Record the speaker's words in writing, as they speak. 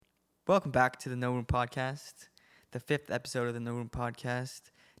Welcome back to the No Room Podcast, the 5th episode of the No Room Podcast.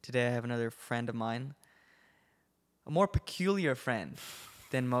 Today I have another friend of mine, a more peculiar friend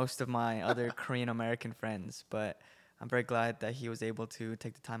than most of my other Korean American friends, but I'm very glad that he was able to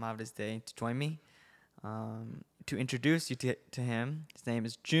take the time out of his day to join me. To introduce you to him, his name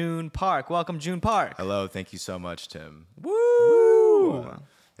is Juuuun Park. Welcome, Juuuun Park. Hello, thank you so much, Tim. Woo!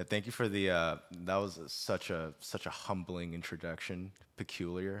 Yeah, thank you for the. That was such a humbling introduction.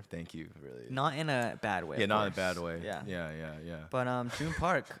 Peculiar. Thank you, really. Not in a bad way. Yeah, of not in a course. bad way. Yeah. Yeah. But Juuuun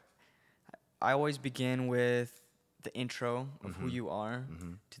Park, I always begin with the intro of who you are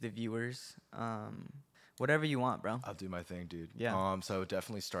to the viewers. Whatever you want, bro. I'll do my thing, dude. Yeah. So I would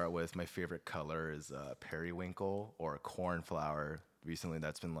definitely start with my favorite color is periwinkle or cornflower. Recently,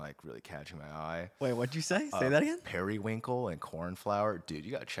 that's been like really catching my eye. Wait, what'd you say? Say that again. Periwinkle and cornflower, dude.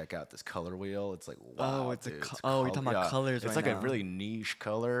 You gotta check out this color wheel. It's like wow. Oh, it's dude, you're talking about colors. It's right like now. a really niche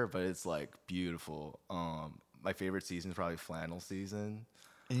color, but it's like beautiful. My favorite season is probably flannel season.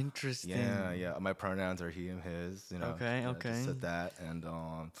 Interesting. Yeah. My pronouns are he and his. You know. Okay. I just said that, and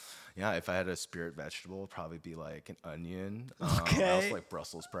yeah. If I had a spirit vegetable, it'd probably be like an onion. Okay. I also like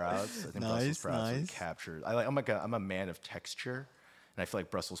Brussels sprouts. I think Brussels sprouts would capture. I'm a man of texture. And I feel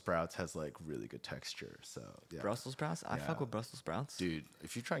like Brussels sprouts has like really good texture. So yeah. Brussels sprouts? I fuck with Brussels sprouts. Dude,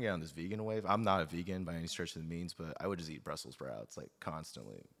 if you're trying to get on this vegan wave, I'm not a vegan by any stretch of the means, but I would just eat Brussels sprouts like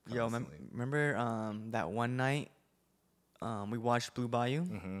constantly. Yo, remember that one night we watched Blue Bayou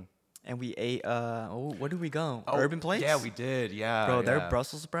and we ate where did we go? Urban Place? Yeah, we did. Yeah. Bro, yeah. their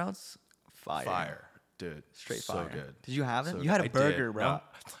Brussels sprouts fire. Dude, Straight so fire. good. Did you have it? So You had a I burger, did. bro.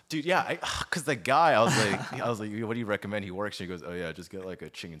 Dude, yeah, cause the guy, I was like, what do you recommend? He works, and he goes, oh yeah, just get like a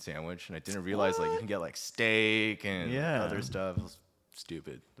chicken sandwich, and I didn't realize like you can get like steak and other stuff. It was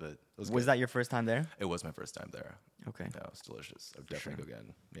stupid, but it was good. that your first time there? It was my first time there. Okay. Yeah, it was delicious. I'd definitely go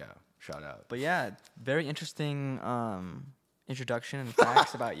again. Yeah, shout out. But yeah, very interesting introduction and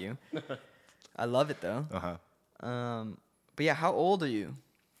facts about you. I love it though. But yeah, how old are you?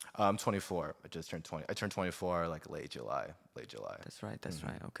 I'm 24. I just turned 20. I turned 24 like late July. That's right.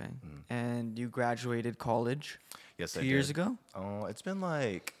 Okay. And you graduated college? Yes, 2 years ago? Oh, it's been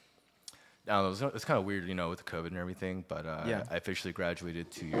like, I don't know. It's kind of weird, you know, with COVID and everything. But I officially graduated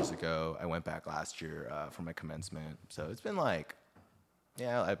 2 years ago. I went back last year for my commencement. So it's been like,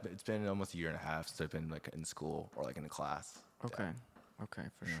 it's been almost a year and a half since I've been like in school or like in a class. Okay. Okay,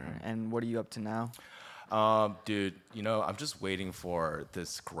 for sure. And what are you up to now? Dude, you know, I'm just waiting for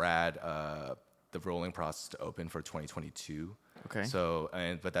this the rolling process to open for 2022. Okay. So,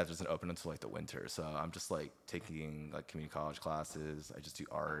 but that doesn't open until like the winter. So I'm just like taking like community college classes. I just do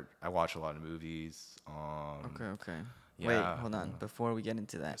art. I watch a lot of movies. Okay. Yeah. Wait, hold on. Before we get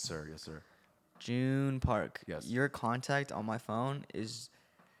into that. Yes, sir. Juuuun Park. Yes. Your contact on my phone is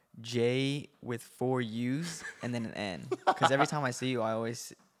J with 4 U's and then an N. Because every time I see you, I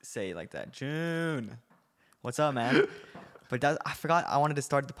always say it like that. Juuuun. What's up, man? But I forgot I wanted to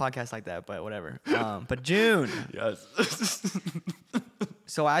start the podcast like that, but whatever. But Juuuun. Yes.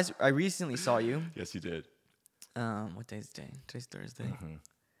 So I recently saw you. Yes, you did. What day is today? Today's Thursday.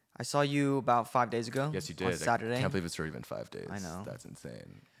 I saw you about 5 days ago. Yes, you did. On Saturday. I can't believe it's already been 5 days. I know. That's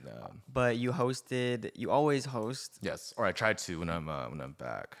insane. But you always host Yes, or I tried to when I'm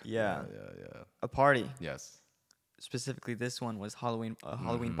back. Yeah. Yeah. a party. Yes. Specifically, this one was Halloween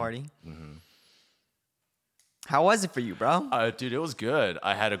party. How was it for you, bro? Dude, it was good.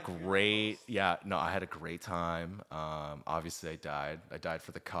 I had a great time. Obviously, I died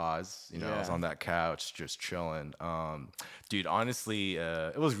for the cause. You know, I was on that couch just chilling. Dude, honestly,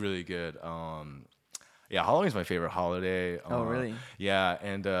 it was really good. Halloween's my favorite holiday. Oh, really? Yeah,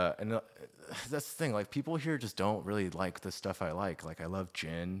 and that's the thing. Like, people here just don't really like the stuff I like. Like, I love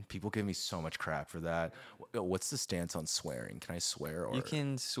gin. People give me so much crap for that. What's the stance on swearing? Can I swear? Or You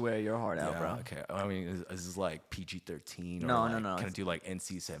can swear your heart out, bro. Okay. I mean, is this like PG-13? No. Can I do like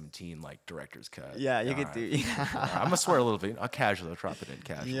NC-17, like director's cut? Yeah, you could do. Yeah. I'm gonna swear a little bit. I'll casually drop it in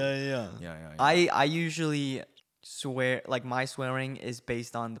casually. Yeah. I usually swear, like my swearing is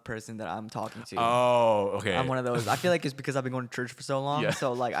based on the person that I'm talking to. Oh, okay. I'm one of those. I feel like it's because I've been going to church for so long. Yeah.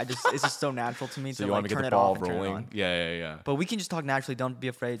 So like it's just so natural to me So to you like want to turn get the it ball off and turn it rolling? on. Yeah. But we can just talk naturally. Don't be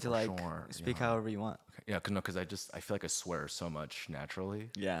afraid to like speak yeah. however you want. Yeah, because I feel like I swear so much naturally.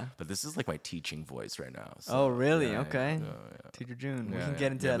 Yeah. But this is like my teaching voice right now. So, Oh, really? yeah, okay. Yeah. Teacher Juuuun. We Yeah, can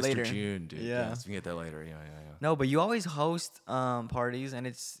get into that Mr. later. June, dude. Yeah. Yes, we can get that later. Yeah. No, but you always host parties,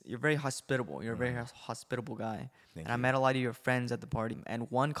 and you're very hospitable. You're a very hospitable guy. Thank I you. met a lot of your friends at the party, and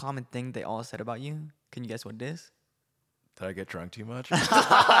one common thing they all said about you. Can you guess what it is? Did I get drunk too much? That's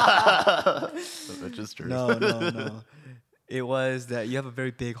just true. No. It was that you have a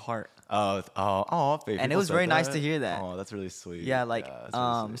very big heart. Babe, And it people was said very nice that? to hear that. Oh, that's really sweet. Yeah, like that's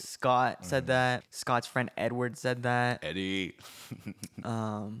really sweet. Scott said that. Scott's friend Edward said that. Eddie.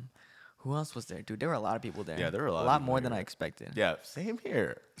 Who else was there, dude? There were a lot of people there. Yeah, there were a lot of lot people more than I here. expected. Yeah, same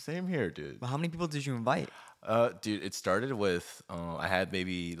here, dude. But how many people did you invite? Dude, it started with I had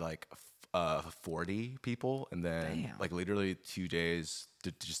maybe like 40 people, and then Damn. like literally 2 days,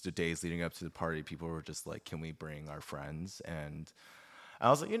 just the days leading up to the party, people were just like, "Can we bring our friends?" And I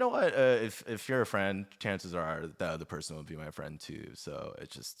was like, you know what? If you're a friend, chances are the other person will be my friend too. So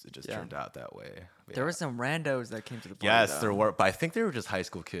it just Yeah. turned out that way. But There yeah. were some randos that came to the party. Yes, though. there were, but I think they were just high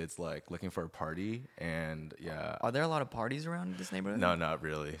school kids like looking for a party, and yeah. Are there a lot of parties around this neighborhood? No, not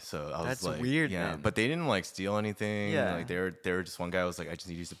really. So I That's was like, weird, yeah, man. but they didn't like steal anything. Yeah. Like they were just one guy was like, I just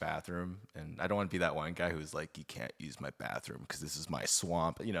need to use the bathroom, and I don't want to be that one guy who's like, you can't use my bathroom because this is my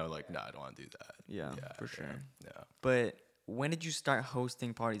swamp. You know, like no, I don't want to do that. Yeah, for sure. Yeah. But when did you start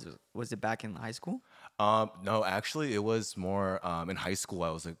hosting parties? Was it back in high school? No, actually, it was more in high school.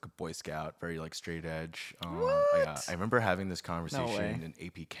 I was like a Boy Scout, very like straight edge. Yeah, I remember having this conversation in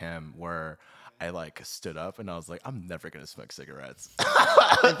AP Chem where I like stood up and I was like, I'm never gonna smoke cigarettes. In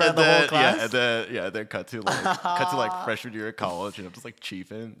front of the whole class? Yeah, and then cut to like freshman year of college, and I'm just like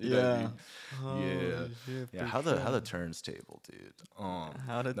chiefing. You know what I mean? Yeah, shit, yeah. for How the turntable, dude.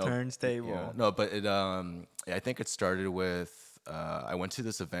 How the no, turntable. Yeah, no, but it I think it started with I went to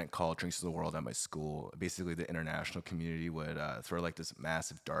this event called Drinks of the World at my school. Basically, the international community would throw like this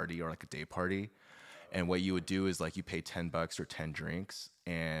massive darty or like a day party, and what you would do is like you pay $10 or 10 drinks,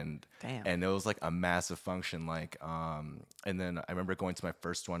 and Damn. and it was like a massive function. Like and then I remember going to my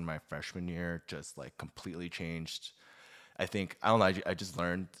first one my freshman year, just like completely changed. I don't know. I just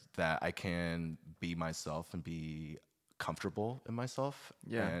learned that I can be myself and be comfortable in myself.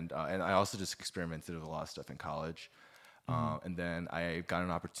 Yeah. And I also just experimented with a lot of stuff in college. And then I got an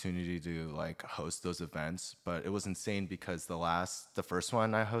opportunity to like host those events, but it was insane because the first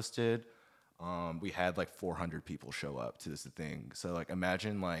one I hosted, we had like 400 people show up to this thing. So like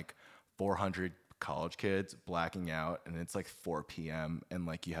imagine like 400 college kids blacking out, and it's like 4 p.m. and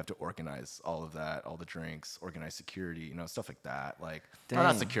like you have to organize all of that, all the drinks, organize security, you know, stuff like that. Like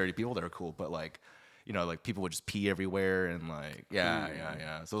not Dang. security people that are cool, but like, you know, like people would just pee everywhere and like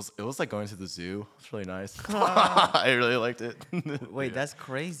yeah. So it was like going to the zoo. It's really nice. I really liked it. Wait, Yeah. that's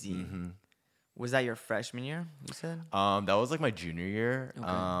crazy. Was that your freshman year? You said. That was like my junior year. Okay.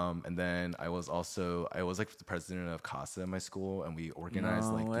 And then I was like the president of CASA at my school, and we organized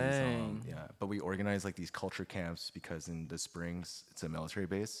No like way. but we organized like these culture camps because in the Springs it's a military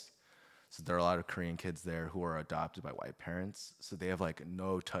base. So there are a lot of Korean kids there who are adopted by white parents. So they have like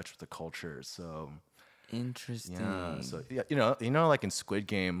no touch with the culture. So Interesting. yeah. So yeah, you know, like in Squid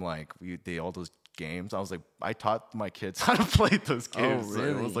Game, like they all those games. I was like, I taught my kids how to play those games. So it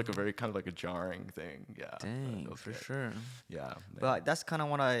really? was like a very kind of like a jarring thing. Yeah. but Dang, it was for good. sure. Yeah. man. But that's kind of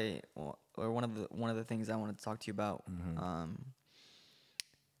one of the things I wanted to talk to you about.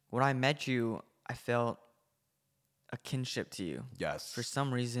 When I met you, I felt a kinship to you. Yes. For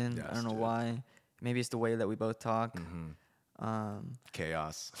some reason, I Yes, don't know dude. why. Maybe it's the way that we both talk.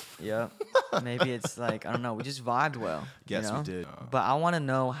 Chaos. Yeah. Maybe it's like, I don't know, we just vibed well. Yes, you we know? did. But I want to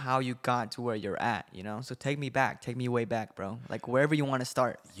know how you got to where you're at, you know? So take me back. Take me way back, bro. Like wherever you want to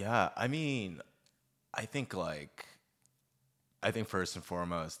start. Yeah. I mean, I think first and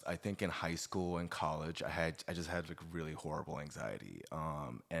foremost, I think in high school and college, I just had like really horrible anxiety.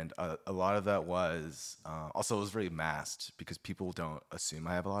 And a lot of that was, also it was very masked because people don't assume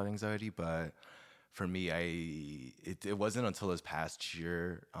I have a lot of anxiety, but for me, it wasn't until this past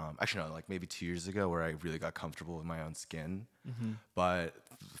year, actually no, like maybe 2 years ago, where I really got comfortable with my own skin. But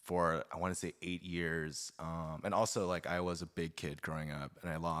for I want to say 8 years, and also like I was a big kid growing up,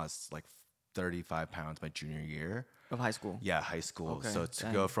 and I lost like 35 pounds my junior year. Of high school. Yeah, high school. Okay, So to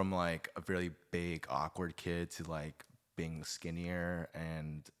dang. go from like a really big awkward kid to like being skinnier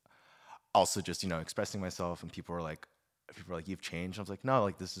and also just expressing myself, and people were like, you've changed. I was like, no,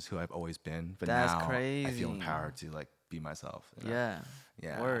 like this is who I've always been. But That's now I crazy. feel empowered to like be myself. you know? Yeah.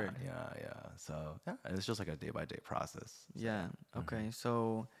 Yeah. Word. Yeah. So yeah, it's just like a day by day process. Yeah. Okay.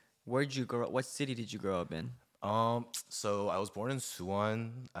 So where'd you grow up? What city did you grow up in? So I was born in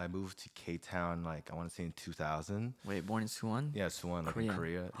Suwon. I moved to K-Town, like I want to say in 2000. Wait, born in Suwon? Yeah, Suwon, like in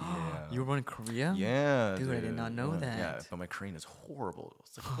Korea. Yeah. You were born in Korea? Yeah, Dude, I did not know that. Yeah, but my Korean is horrible.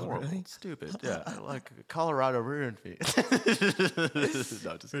 It's like horrible. really? It's stupid. Yeah, like Colorado ruined me.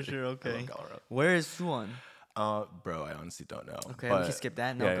 No, just For kidding. sure. I Okay. love Colorado. Where is Suwon? Bro, I honestly don't know. Okay, we but- can skip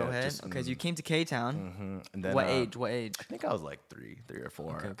that. No, yeah, go yeah, ahead. just, Okay, so you came to K-Town. And then, What age? What age? I think I was like three or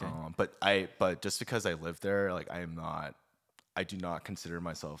four. Okay. But just because I lived there, like I am not I do not consider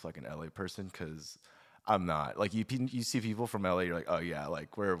myself like an LA person because I'm not. Like you see people from LA, you're like, oh yeah,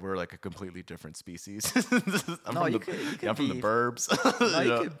 like we're like a completely different species. I'm No, from you the could you yeah, could I'm from the be burbs. no, You you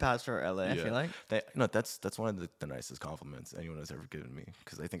know? could pass for LA. I Yeah, feel like. no, that's one of the nicest compliments anyone has ever given me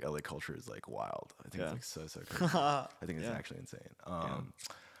because I think LA culture is like wild. I think it's Yeah. like so crazy. I think it's Yeah. actually insane. Yeah.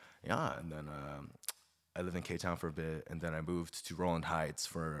 Yeah, and then I lived in K Town for a bit, and then I moved to Roland Heights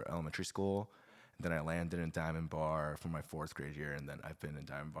for elementary school. And then I landed in Diamond Bar for my fourth grade year, and then I've been in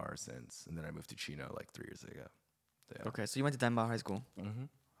Diamond Bar since. And then I moved to Chino like 3 years ago. Yeah. Okay, so you went to Denver High School. hmm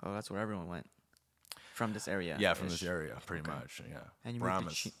Oh, that's where everyone went from this area. Yeah, from this area, pretty Okay. much. Yeah. And you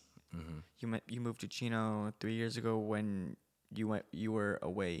moved to Brahmas. hmm you moved to Chino 3 years ago when you were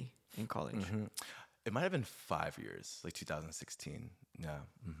away in college. It might have been 5 years, like 2016. Yeah.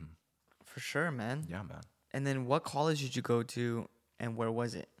 For sure, man. Yeah, man. And then what college did you go to and where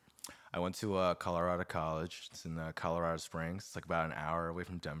was it? I went to Colorado College. It's in Colorado Springs. It's like about an hour away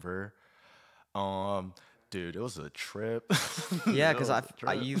from Denver. Um, Dude, it was a trip. Yeah, It because was a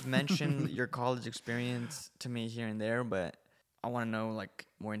trip. you've mentioned your college experience to me here and there, but I want to know like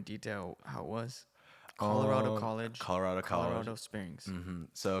more in detail how it was. Colorado College, Colorado College. Colorado Springs.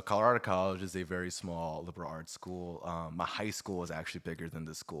 So Colorado College is a very small liberal arts school. My high school is actually bigger than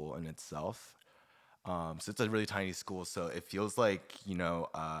the school in itself. So it's a really tiny school. So it feels like,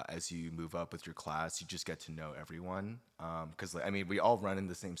 as you move up with your class, you just get to know everyone. Because I mean, we all run in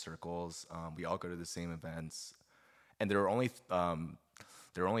the same circles. We all go to the same events, and there were only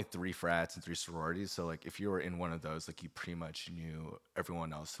 3 frats and 3 sororities. So like, if you were in one of those, like you pretty much knew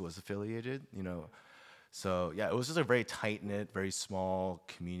everyone else who was affiliated. So yeah, it was just a very tight knit, very small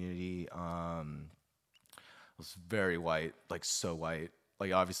community. It was very white, like so white.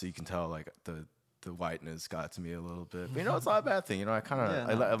 Like obviously you can tell like the whiteness got to me a little bit. But it's not a bad thing. I kind of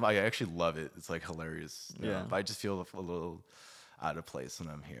Yeah, no. I actually love it. It's like hilarious. Yeah. But I just feel a little out of place when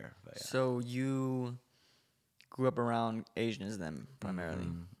I'm here. But yeah. So you grew up around Asians then primarily.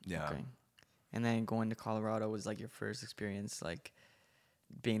 Yeah. Okay. And then going to Colorado was like your first experience like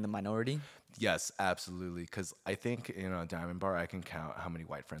being the minority. Yes, absolutely. Because I think in a Diamond Bar, I can count how many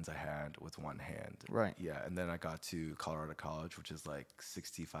white friends I had with one hand. Right. Yeah, and then I got to Colorado College, which is like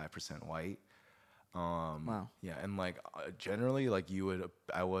 65% white. Wow. Yeah, and like generally, like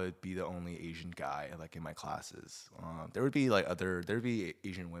I would be the only Asian guy like in my classes. There'd be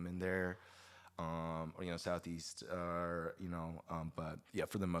Asian women there, or Southeast, but yeah,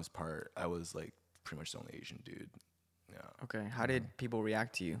 for the most part, I was like pretty much the only Asian dude. Yeah. Okay. How did people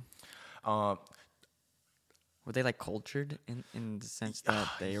react to you? Um, Were they like cultured in the sense that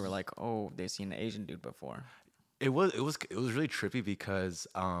they were like, oh, they've seen an Asian dude before? It was really trippy because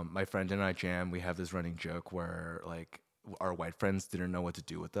my friend and I we have this running joke where like our white friends didn't know what to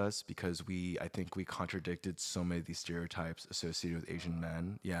do with us because I think we contradicted so many of these stereotypes associated with Asian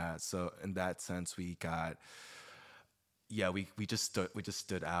men. Yeah, so in that sense we just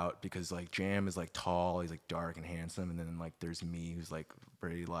stood out because like Jam is like tall, he's like dark and handsome, and then like there's me who's like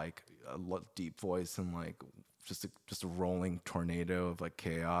very like deep voice and like just a rolling tornado of like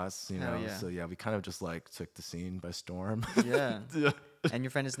chaos, Hell yeah. So yeah, we kind of just like took the scene by storm. Yeah. And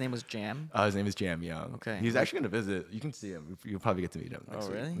your friend's name was Jam? His name is Jam Young. Okay. He's actually gonna visit. You can see him. You'll probably get to meet him next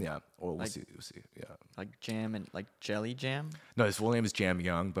week. really? Yeah. Or we'll Like- see. We'll see. Yeah. Like Jam and like Jelly Jam? No, his full name is Jam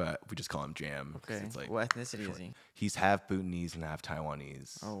Young, but we just call him Jam. 'Cause Okay. It's like What ethnicity short. is he? He's half Bhutanese and half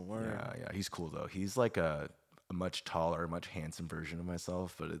Taiwanese. Oh, word. Yeah. He's cool though. He's like a much taller, much handsome version of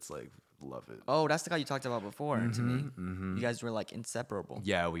myself, but it's like love it. Oh, that's the guy you talked about before to me. You guys were like inseparable.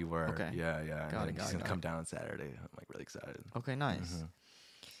 Yeah, we were. Okay. Yeah. Got it, And got he's it, gonna got come it. down on Saturday. I'm like really excited. Okay, nice.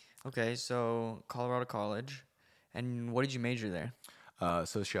 Okay, so Colorado College. And what did you major there?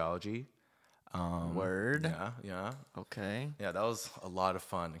 Sociology. Word. Yeah. Okay. Yeah, that was a lot of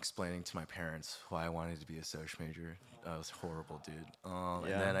fun explaining to my parents why I wanted to be a Soc major. That was horrible, dude. And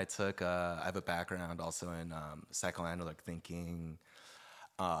Yeah. then I have a background also in psychoanalytic thinking,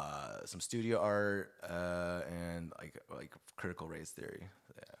 some studio art, and like critical race theory.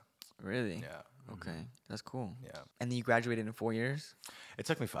 Really? Yeah. Okay, that's cool. Yeah. And then you graduated in 4 years? It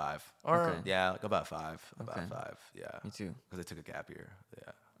took me 5. Or Okay. yeah, like about 5. About Okay. 5. Yeah. Me too. Because I took a gap year.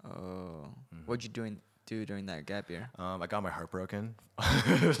 Yeah. Oh. What'd you do during that gap year? I got my heart broken.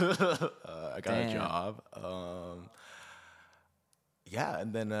 I got Damn. a job. Yeah,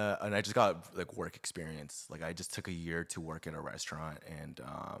 and then and I just got like work experience. Like I just took a year to work in a restaurant, and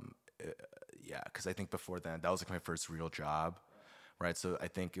yeah, because I think before then that was like my first real job, right? So I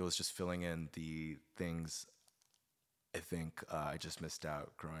think it was just filling in the things I think I just missed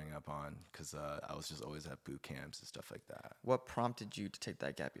out growing up on because I was just always at boot camps and stuff like that. What prompted you to take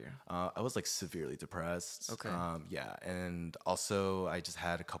that gap year? I was like severely depressed. Okay. Yeah, and also I just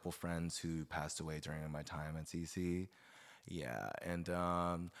had a couple friends who passed away during my time at CC. Yeah, and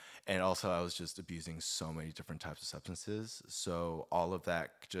also I was just abusing so many different types of substances. So all of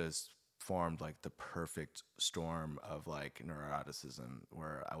that just formed like the perfect storm of like neuroticism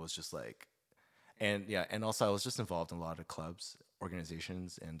where I was just like, and yeah, and also I was just involved in a lot of clubs,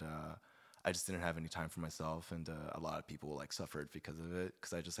 organizations, and I just didn't have any time for myself, and a lot of people like suffered because of it,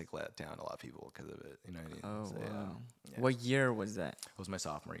 because I just like let down a lot of people because of it. You know what I mean? Oh, So, wow. yeah. What year was that? It was my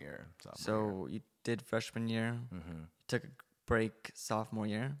sophomore year. So you did freshman year, took a break sophomore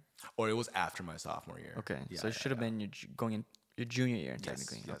year. Or it was after my sophomore year. Okay, Yeah, so it should have been going in your junior year yes,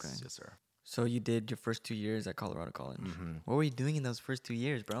 technically. yes, Okay. yes, sir. So you did your first 2 years at Colorado College. What were you doing in those first 2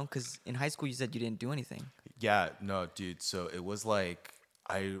 years, bro? Because in high school you said you didn't do anything. Yeah, no, dude. So it was like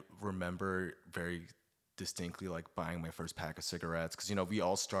I remember very distinctly like buying my first pack of cigarettes because we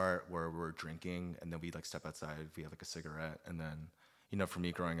all start where we're drinking and then we like step outside. We have like a cigarette, and then for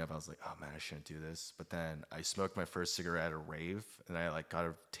me growing up, I was like, oh man, I shouldn't do this. But then I smoked my first cigarette at a rave, and I like got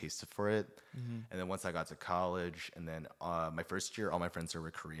a taste for it. And then once I got to college, and then my first year, all my friends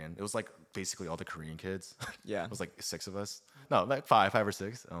were Korean. It was like basically all the Korean kids. Yeah. It was like 6 of us. No, like five or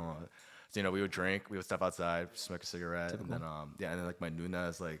six. So we would drink, we would step outside, smoke a cigarette, and then and then like my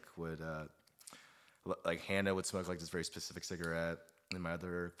nunas like would like Hannah would smoke like this very specific cigarette, and my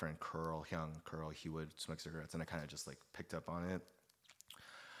other friend Curl, he would smoke cigarettes, and I kind of just like picked up on it.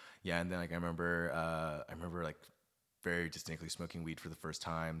 Yeah, and then like I remember like very distinctly smoking weed for the first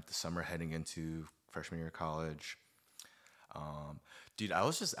time the summer heading into freshman year of college. Dude, I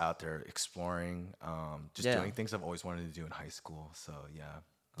was just out there exploring, just doing things I've always wanted to do in high school. So yeah.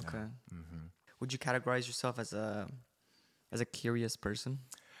 Okay. Would you categorize yourself as a curious person?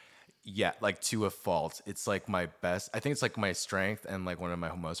 Yeah, like to a fault. It's like my best. I think it's like my strength and like one of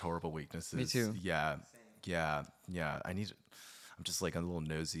my most horrible weaknesses. Me too. Yeah, yeah, yeah. I'm just like a little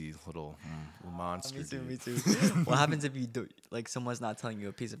nosy little monster. Me too. Dude. Me too. What happens if you do like someone's not telling you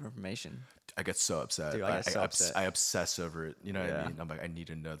a piece of information? I get so upset. Dude, I get so upset. I obsess over it. You know what Yeah. I mean? I'm like, I need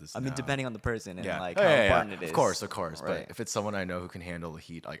to know this. I mean, now. depending on the person and like Oh, how yeah, important it is. Of course. Right. But if it's someone I know who can handle the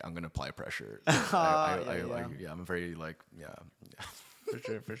heat, like I'm gonna apply pressure. I'm very like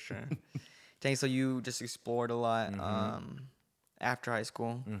For sure. Dang, so you just explored a lot after high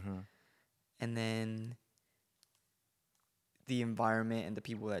school, and then the environment and the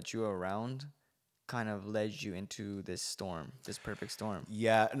people that you were around kind of led you into this perfect storm.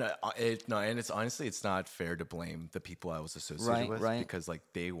 Yeah, and it's honestly, it's not fair to blame the people I was associated with because like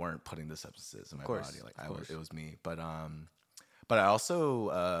they weren't putting the substances in my body. Like it was me. But I also,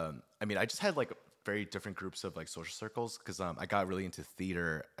 I mean, I just had like very different groups of like social circles because I got really into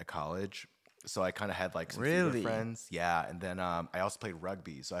theater at college. So I kind of had like some theater friends. Yeah, and then I also played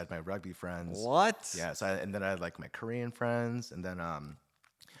rugby. So I had my rugby friends. What? Yeah, and then I had like my Korean friends, and then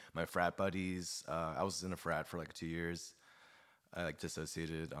my frat buddies. I was in a frat for like 2 years. I like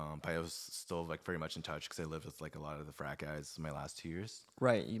dissociated, but I was still like very much in touch because I lived with like a lot of the frat guys my last 2 years.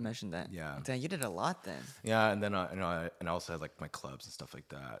 Right, you mentioned that. Yeah. Damn, you did a lot then. Yeah, and then I also had like my clubs and stuff like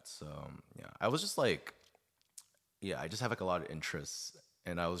that. So yeah, I was just like, yeah, I just have like a lot of interests,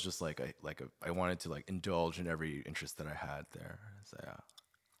 and I was just like I wanted to like indulge in every interest that I had there. So yeah.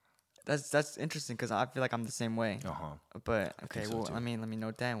 That's interesting because I feel like I'm the same way. But okay, so well, too. let me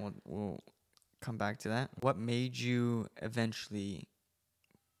note that, and we'll come back to that. What made you eventually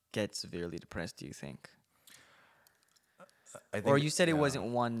get severely depressed? Do you think? I think, Or you said it wasn't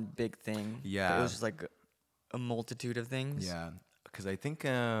one big thing. But Yeah. it was just like a multitude of things. Yeah, because I think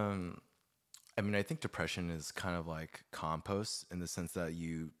I mean, I think depression is kind of like compost in the sense that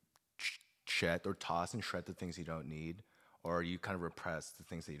you shed or toss and shred the things you don't need, or you kind of repress the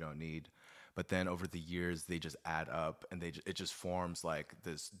things that you don't need. But then over the years, they just add up, and it just forms like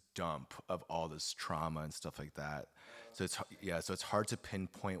this dump of all this trauma and stuff like that. So it's hard to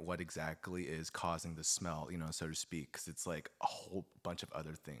pinpoint what exactly is causing the smell, so to speak, because it's like a whole bunch of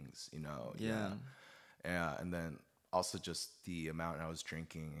other things, Yeah. Yeah, and then also just the amount I was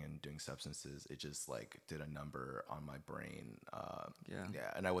drinking and doing substances, it just like did a number on my brain.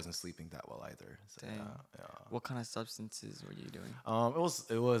 Yeah, and I wasn't sleeping that well either. So, Dang. yeah. What kind of substances were you doing?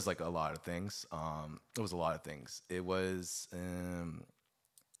 It was like a lot of things. It was a lot of things. It was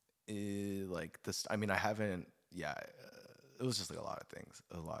like this. I mean, I haven't. Yeah, it was just like a lot of things.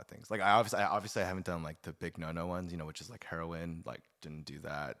 A lot of things. Like I obviously I haven't done like the big no ones. Which is like heroin. Like didn't do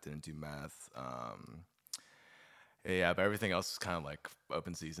that. Didn't do meth. Yeah, but everything else is kind of like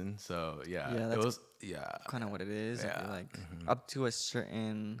open season. So yeah, Yeah, it that's was yeah, kind of what it is. I feel yeah, like up to a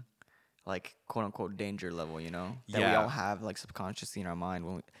certain like quote unquote danger level, that we all yeah, have like subconsciously in our mind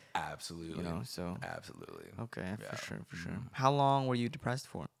when absolutely, so absolutely, okay, for yeah. sure, for sure. How long were you depressed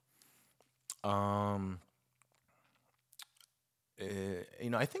for? Um,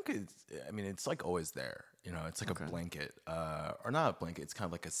 I think I mean, it's like always there. It's like a Okay. blanket, or not a blanket. It's kind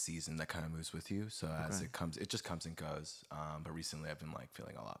of like a season that kind of moves with you. So as Okay. it comes, it just comes and goes. But recently, I've been like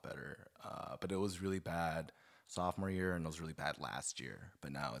feeling a lot better. But it was really bad sophomore year, and it was really bad last year.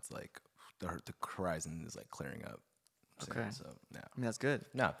 But now it's like the horizon is like clearing up. Okay. So yeah. I mean, that's good.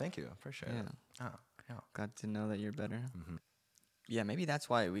 No, thank you. Appreciate Yeah. it. Oh, yeah. Glad to know that you're better. Yeah, maybe that's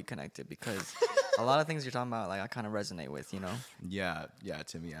why we connected because a lot of things you're talking about, like I kind of resonate with. Yeah, yeah,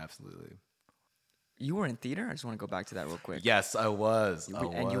 Timmy, absolutely. You were in theater. I just want to go back to that real quick. Yes, I was. I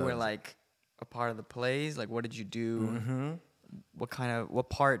And you were was. like a part of the plays. Like, what did you do? Mm-hmm. What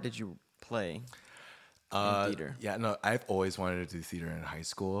part did you play in theater? Yeah, no, I've always wanted to do theater in high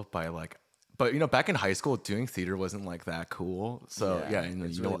school but back in high school, doing theater wasn't like that cool. So Yeah, yeah,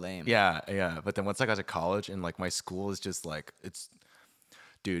 it's really lame. yeah, yeah. But then once I got to college and like my school is just like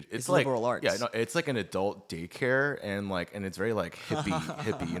dude, It's like liberal arts. yeah, no, it's like an adult daycare and it's very like hippie.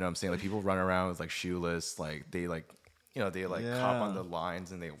 You know what I'm saying? Like people run around with like shoeless, like they like they like hop on Yeah. the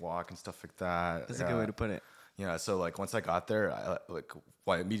lines and they walk and stuff like that. That's a good way to put it. Yeah, so like once I got there,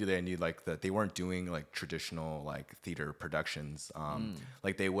 immediately I knew like that they weren't doing like traditional like theater productions.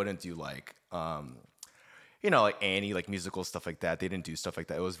 Like they wouldn't do like like Annie, like musical stuff like that. They didn't do stuff like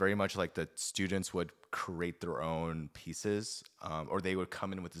that. It was very much like the students would create their own pieces, or they would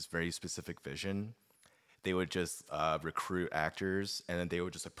come in with this very specific vision. They would just recruit actors, and then they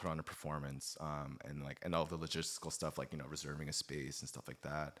would just like put on a performance, and all the logistical stuff, like reserving a space and stuff like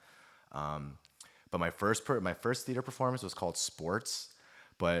that. But my first theater performance was called Sports.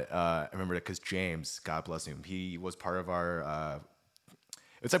 But I remember it because James, God bless him, he was part of our.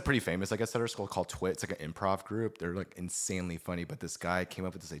 It's like pretty famous, I guess, at our school called Twit. It's like an improv group. They're like insanely funny. But this guy came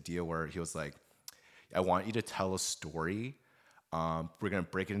up with this idea where he was like, "I want you to tell a story. We're gonna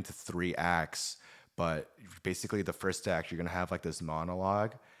break it into 3 acts. But basically, the first act, you're gonna have like this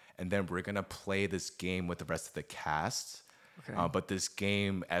monologue, and then we're gonna play this game with the rest of the cast." Okay. But this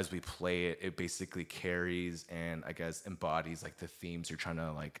game, as we play it, it basically carries and I guess embodies like the themes you're trying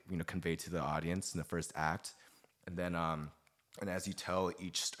to like convey to the audience in the first act, and then and as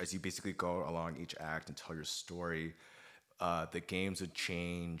you basically go along each act and tell your story, the games would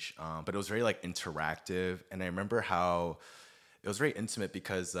change, but it was very like interactive, and I remember how it was very intimate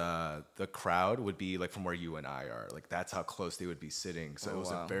because the crowd would be like from where you and I are, like that's how close they would be sitting. So it was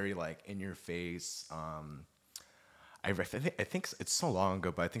a very like in your face. I think it's so long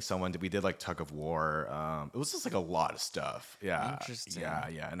ago, but I think we did like tug of war. It was just like a lot of stuff. Yeah. Interesting. Yeah.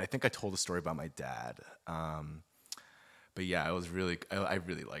 Yeah. And I think I told a story about my dad. But yeah, it was I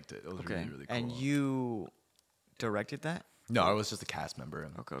really liked it. It was Okay. really, really cool. And you directed that? No, I was just a cast member.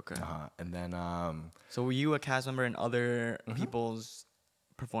 Okay. Okay. And then, So were you a cast member in other people's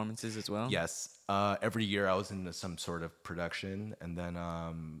performances as well? yes, every year I was in some sort of production, and then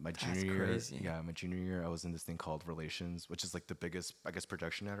my junior crazy. year, my junior year, I was in this thing called Relations, which is like the biggest, I guess,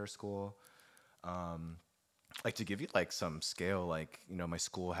 production at our school. Like to give you like some scale, like my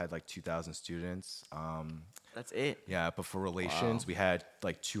school had like 2,000 students. That's it. Yeah, but for Relations, we had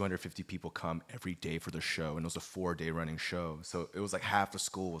like 250 people come every day for the show, and it was a 4-day running show. So it was like half the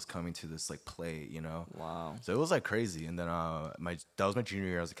school was coming to this like play, Wow. So it was like crazy. And then that was my junior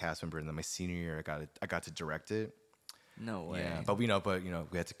year as a cast member, and then my senior year I got to direct it. No way. Yeah, but we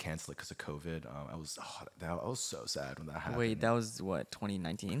had to cancel it because of COVID. I was so sad when that happened. Wait, that was what,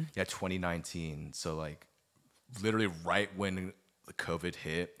 2019? Yeah, 2019. So like literally right when the COVID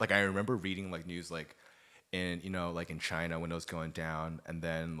hit, like I remember reading like news like in like in China when it was going down, and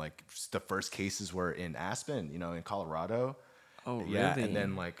then like the first cases were in Aspen, in Colorado. Oh, Yeah, really?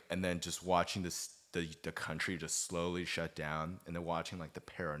 and then just watching the country just slowly shut down, and then watching like the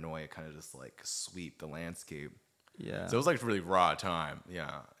paranoia kind of just like sweep the landscape. Yeah. So it was like really raw time.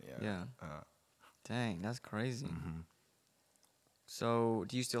 Yeah, yeah. Yeah. Dang, that's crazy. So,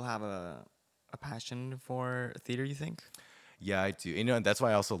 do you still have a passion for theater, you think? Yeah, I do. And that's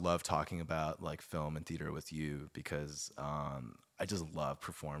why I also love talking about like film and theater with you, because I just love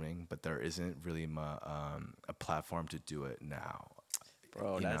performing, but there isn't really a platform to do it now.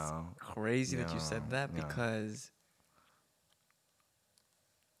 Bro, that's crazy that you said that, because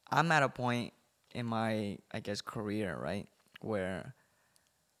I'm at a point in my, I guess, career, right, where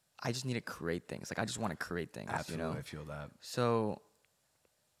I just need to create things. Like, I just want to create things, Absolutely, I feel that. So,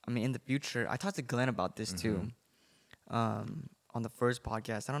 I mean, in the future, I talked to Glenn about this too. on the first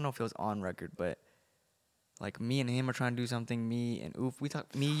podcast. I don't know if it was on record, but like me and him are trying to do something. You and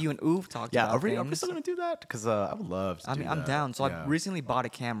Oof talked Yeah, about are we things. still gonna do that? Because I would love to I do mean, that. I'm down. So I Yeah. recently bought a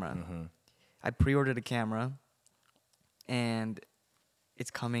camera. I pre-ordered a camera, and it's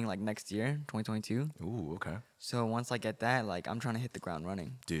coming like next year, 2022. Ooh, okay. So once I get that, like I'm trying to hit the ground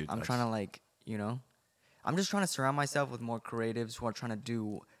running. Dude, I'm trying to like, I'm just trying to surround myself with more creatives who are trying to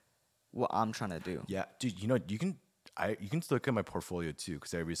do what I'm trying to do. Yeah, dude. You can look at my portfolio too,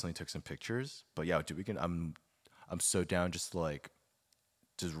 because I recently took some pictures. But yeah, dude, I'm so down just to like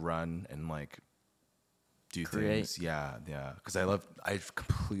just run and like do Create. things. Yeah, yeah. Because I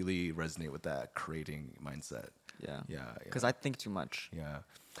completely resonate with that creating mindset. Yeah. Yeah. Because I think too much. Yeah.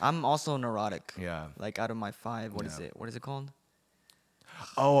 I'm also neurotic. Yeah. Like out of my 5, what is Yeah. it? What is it called?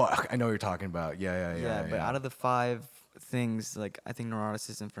 Oh, I know what you're talking about. Yeah. But out of the 5 things, like I think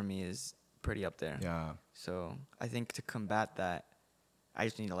neuroticism for me is pretty up there. Yeah. So I think to combat that, I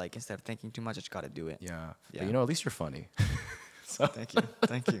just need to like instead of thinking too much, I just gotta do it. Yeah. Yeah. But at least you're funny. So Thank you.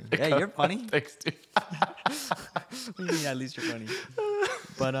 Thank you. Yeah, you're funny. Thanks, dude. What do you mean, at least you're funny?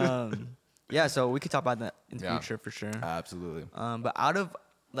 But yeah. So we could talk about that in the Yeah. future for sure. Absolutely. But out of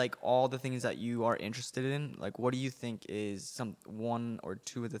like all the things that you are interested in, like what do you think is one or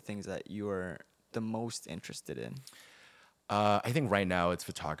two of the things that you are the most interested in? I think right now it's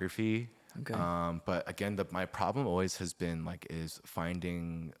photography. Okay. But again, my problem always has been is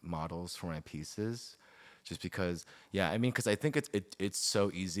finding models for my pieces, just because. Yeah, I mean, because I think it's so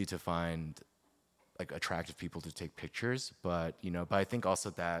easy to find like attractive people to take pictures, but I think also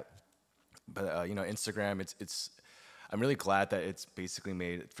that, Instagram, it's. I'm really glad that it's basically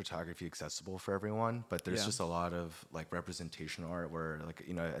made photography accessible for everyone, but there's Yeah. just a lot of like representational art where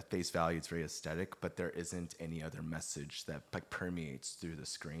at face value it's very aesthetic, but there isn't any other message that like permeates through the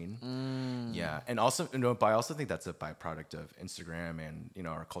screen. Yeah, and also but I also think that's a byproduct of Instagram and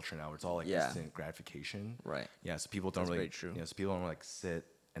our culture now, where it's all like Yeah. instant gratification. Right. Yeah, so people don't That's really very true. so people don't like sit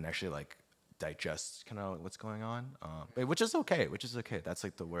and actually like digest kind of what's going on, which is okay. That's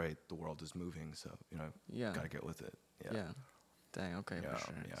like the way the world is moving. So Yeah. gotta get with it. Yeah. Dang. Okay. Yeah, For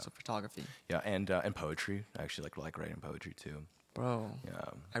sure. yeah. So photography, Yeah, and poetry. I actually like writing poetry too. bro. Yeah.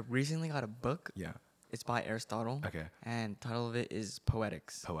 I recently got a book. Yeah. It's by Aristotle. Okay. And the title of it is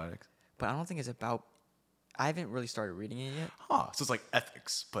Poetics. Poetics. But I don't think it's about. I haven't really started reading it yet. So it's like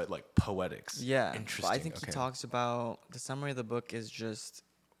ethics, but like poetics. Yeah. Interesting. But I think okay. he talks about the summary of the book is just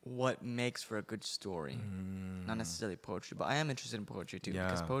what makes for a good story, not necessarily poetry. But I am interested in poetry too,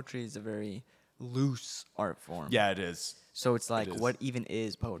 because Yeah. poetry is a very loose art form. Yeah, it is. So it's like, is. what even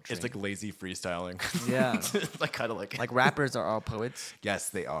is poetry? It's like lazy freestyling. Yeah. like kind of like. Like rappers are all poets. Yes,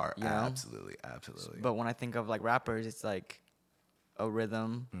 they are. You know? Absolutely. But when I think of like rappers, it's like a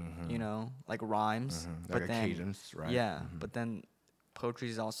rhythm, like rhymes. Like But a then, cadence, right? Yeah. But then poetry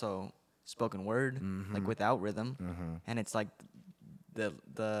is also spoken word, like without rhythm, and it's like the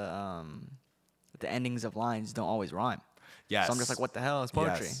endings of lines don't always rhyme. Yes. So I'm just like, what the hell is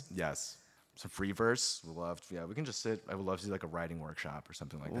poetry? Yes. Some free verse. We can just sit. I would love to do like a writing workshop or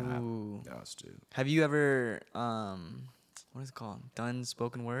something like that. Ooh. Yes, dude. Have you ever what is it called? Done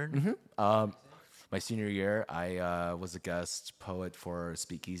spoken word? My senior year, I was a guest poet for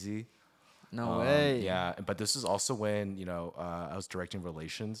Speakeasy. No way. Yeah, but this is also when I was directing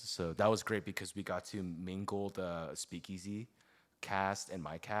relations, so that was great because we got to mingle the Speakeasy cast and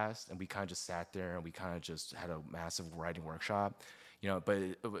my cast, and we kind of just sat there and we kind of just had a massive writing workshop,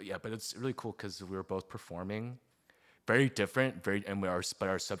 But it's really cool because we were both performing, very different, but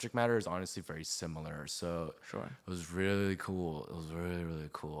our subject matter is honestly very similar. So Sure. it was really cool. It was really really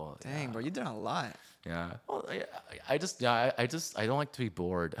cool. Dang, bro, you done a lot. Yeah. Well, I don't like to be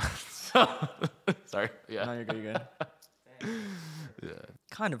bored. So, sorry. Yeah. No, you're good. You're good. Yeah.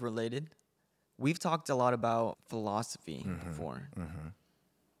 Kind of related. We've talked a lot about philosophy before,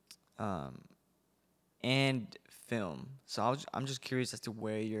 and film. So I'm just curious as to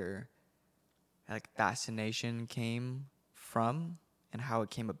where your fascination came from and how it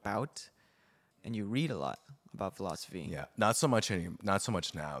came about. And you read a lot about philosophy. Yeah. Not so much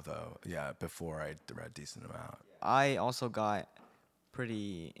now though. Yeah. Before I read a decent amount. I also got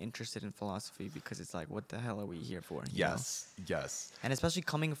pretty interested in philosophy because it's like, what the hell are we here for? you know? Yes. And especially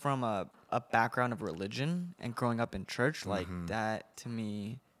coming from a background of religion and growing up in church, like that to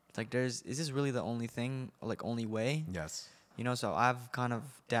me, it's like is this really the only thing, like only way? Yes. So I've kind of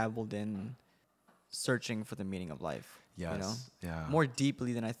dabbled in searching for the meaning of life. Yes. Yeah. More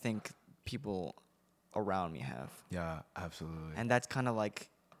deeply than I think people around me have. Yeah. Absolutely. And that's kind of like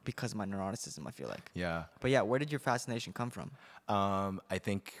because of my neuroticism, I feel like. Yeah. But yeah, where did your fascination come from? I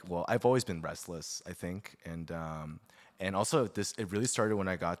think, well, I've always been restless, I think. And also it really started when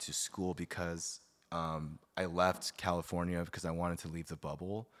I got to school because I left California because I wanted to leave the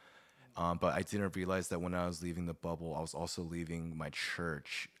bubble. But I didn't realize that when I was leaving the bubble, I was also leaving my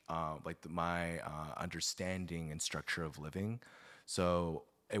church, my understanding and structure of living. So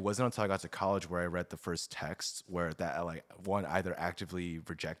it wasn't until I got to college where I read the first text where that like one either actively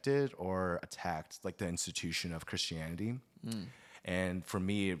rejected or attacked like the institution of Christianity. And for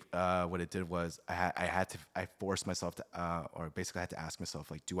me, what it did was I forced myself to, or basically I had to ask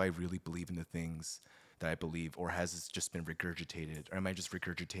myself, like, do I really believe in the things that I believe, or has this just been regurgitated, or am I just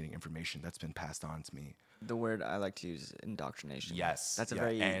regurgitating information that's been passed on to me? The word I like to use is indoctrination. Yes, That's a yeah,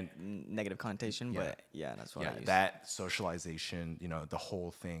 very and negative connotation, but yeah, that's what I use. that socialization, the whole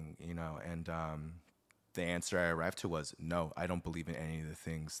thing, and the answer I arrived to was no, I don't believe in any of the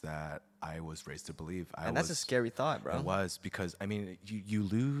things that I was raised to believe. And that's a scary thought, bro. It was because, I mean, you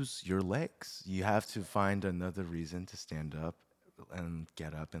lose your legs. You have to find another reason to stand up and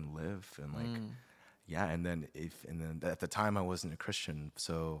get up and live. And like, yeah. And then at the time I wasn't a Christian.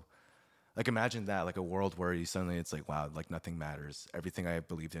 So like, imagine that, like a world where it's like, wow, like nothing matters. Everything I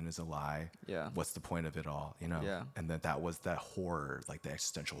believed in is a lie. Yeah. What's the point of it all? Yeah. And that was that horror, like the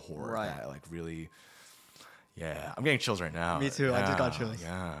existential horror Right. that like really, yeah, I'm getting chills right now. Me too. Yeah, I just got chills.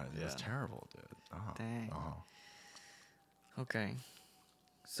 Yeah, it was terrible, dude. Oh, Dang. Oh. Okay.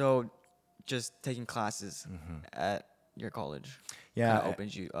 So just taking classes at your college Yeah,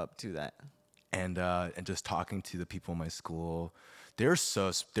 opens you up to that. and just talking to the people in my school, they're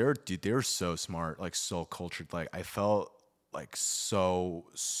so smart, like so cultured. Like I felt like so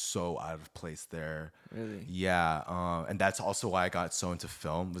out of place there. Really? Yeah. And that's also why I got so into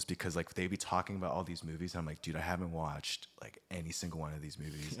film, was because like they'd be talking about all these movies and I'm like, dude, I haven't watched like any single one of these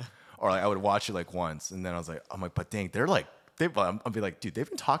movies. Or like I would watch it like once and then I'm like, but dang, I'll be like, dude, they've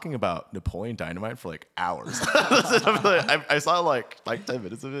been talking about Napoleon Dynamite for like hours. I saw like 10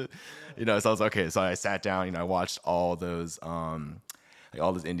 minutes of it, so I was like, okay. So I sat down, I watched all those, like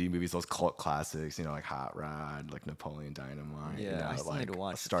all those indie movies, those cult classics, like Hot Rod, like Napoleon Dynamite, Yeah, I still like need to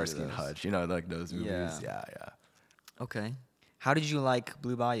watch a few of Starsky and those. Hutch, like those movies. Yeah. Yeah. Okay. How did you like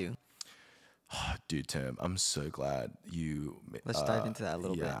Blue Bayou? Dude, Tim, I'm so glad you. Let's dive into that a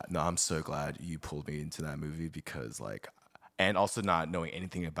little bit. Yeah, no, I'm so glad you pulled me into that movie because like, and also not knowing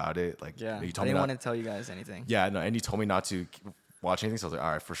anything about it, like Yeah. you I told me didn't not, want to tell you guys anything. yeah, no, and you told me not to watch anything, so I was like,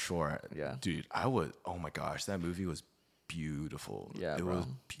 all right, for sure. Yeah. Dude, oh my gosh, that movie was beautiful. Yeah, it bro. was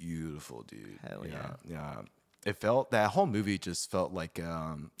beautiful, dude. Hell yeah. Yeah. That whole movie just felt like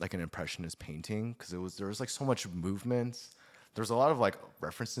an impressionist painting because there was like so much movement. There was a lot of like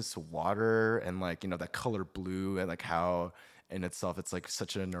references to water and like that color blue and like how in itself it's like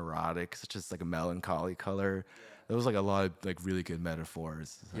such a neurotic, such as like a melancholy color. There was like a lot of like really good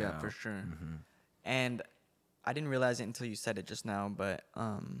metaphors. Yeah, for sure. And I didn't realize it until you said it just now, but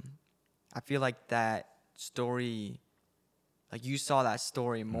I feel like that story, like you saw that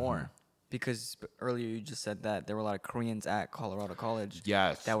story more because earlier you just said that there were a lot of Koreans at Colorado College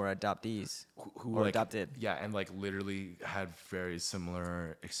Yes. that were adoptees who or like, adopted. Yeah, and like literally had very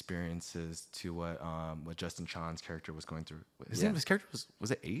similar experiences to what Justin Chan's character was going through. His character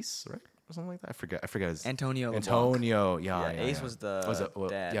was it Ace, right? Or something like that. I forget his Antonio. Antonio. LeBlanc. Yeah, Ace was the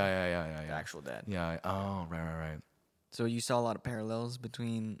dad. Yeah. The actual dad. Yeah. Oh, right. So you saw a lot of parallels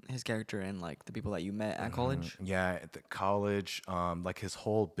between his character and like the people that you met at college. Yeah, at the college, like his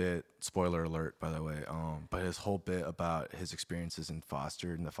whole bit. Spoiler alert, by the way. But his whole bit about his experiences in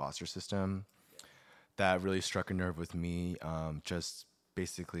the foster system, that really struck a nerve with me. Just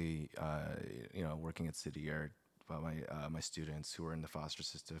basically, working at City Yard, about my students who were in the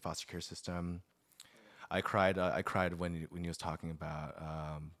foster care system. I cried when he was talking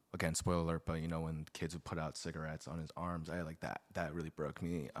about again, spoiler alert, but when kids would put out cigarettes on his arms, I like that really broke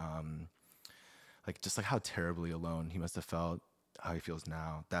me. Like just like how terribly alone he must have felt, how he feels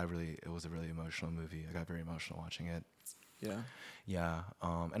now. It was a really emotional movie. I got very emotional watching it. Yeah.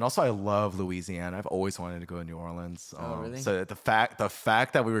 And also I love Louisiana. I've always wanted to go to New Orleans. Oh, really? So the fact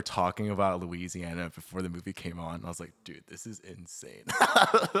that we were talking about Louisiana before the movie came on, I was like, dude, this is insane.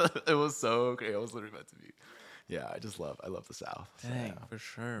 It was so great. It was literally meant to be. Yeah, I love the South. So, Dang, yeah. for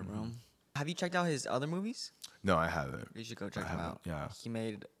sure, bro. Have you checked out his other movies? No, I haven't. You should go check I them haven't, out. yeah. He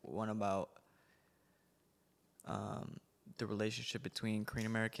made one about the relationship between Korean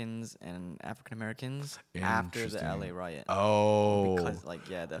Americans and African Americans after the LA riot. Oh. Because the right,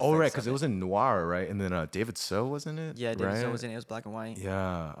 effects because of it was in noir, right? And then David So, wasn't it? Yeah, David So right? was in it. It was black and white.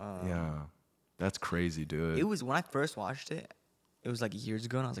 Yeah, yeah. That's crazy, dude. It was when I first watched it. it was like years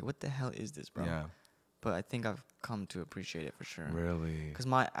ago, and I was like, what the hell is this, bro? Yeah. But I think I've come to appreciate it for sure. Really? Because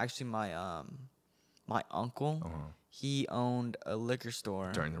my uncle, he owned a liquor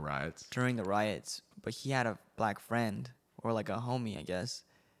store During the riots. But he had a black friend or like a homie, I guess,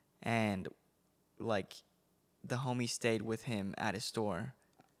 and like the homie stayed with him at his store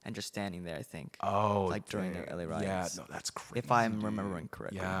and just standing there, I think. Oh, like during the LA riots. Yeah, no, that's crazy. If I'm remembering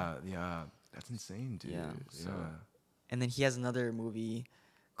correctly. Yeah, that's insane, dude. Yeah. So, and then he has another movie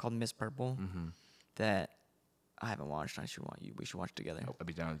called Miss Purple that I haven't watched. We should watch together. I'd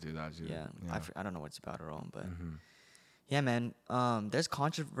be down to do that, dude. Yeah. I don't know what it's about at all, but yeah, man. There's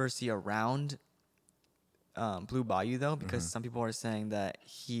controversy around Blue Bayou though, because some people are saying that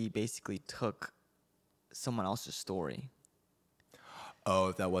he basically took someone else's story. Oh,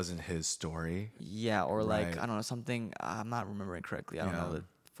 if that wasn't his story? Yeah, or like, I don't know, something, I'm not remembering correctly. I don't know the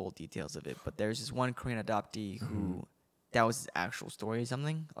full details of it, but there's this one Korean adoptee who, that was his actual story or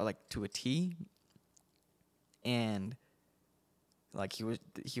something, or like to a T. And like he was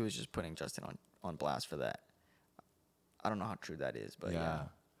just putting Justin on blast for that. I don't know how true that is, but yeah.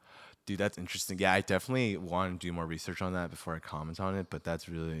 Dude, that's interesting. Yeah, I definitely want to do more research on that before I comment on it, but that's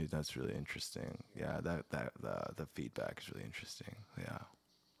really interesting. Yeah, the feedback is really interesting. Yeah.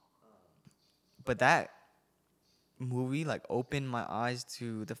 But that movie like opened my eyes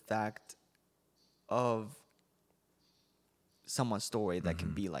to the fact of someone's story that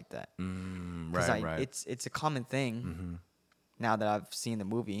can be like that. Right. It's a common thing now that I've seen the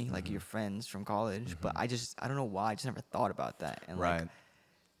movie, like your friends from college, but I don't know why, I just never thought about that. And like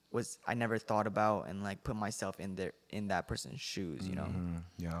I never thought about and like put myself in that person's shoes, you know?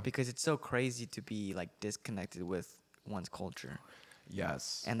 Yeah. Because it's so crazy to be like disconnected with one's culture.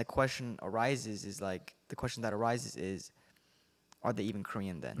 Yes. And the question that arises is, are they even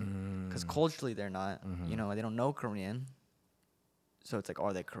Korean then? Because culturally they're not, you know, they don't know Korean. So it's like,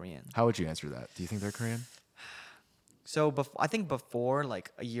 are they Korean? How would you answer that? Do you think they're Korean? So I think before,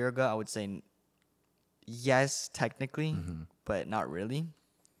 like a year ago, I would say yes, technically, but not really.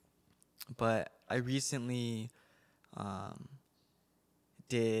 But I recently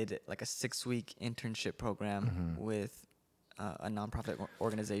did like a 6-week internship program with a nonprofit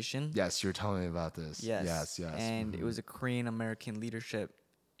organization. Yes, you were telling me about this. Yes. And it was a Korean American leadership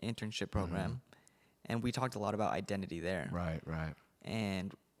internship program. And we talked a lot about identity there. Right.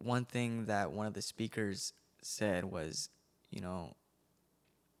 And one thing that one of the speakers said was, you know,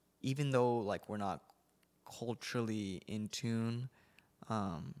 even though like we're not culturally in tune,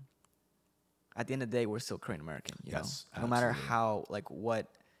 at the end of the day, we're still Korean American, you know, no matter how, like where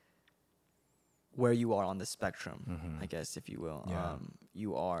you are on the spectrum, I guess, if you will.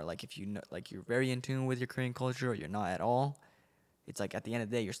 You are like, if you know, like you're very in tune with your Korean culture or you're not at all, it's like at the end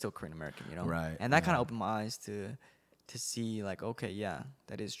of the day, you're still Korean American, you know? Right. And that kind of opened my eyes to see like, okay, yeah,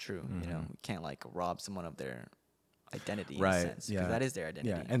 that is true. You know, we can't like rob someone of their identity in a sense, because that is their identity.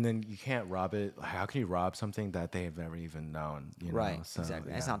 Yeah, and then you can't rob it. How can you rob something that they have never even known? You know? So,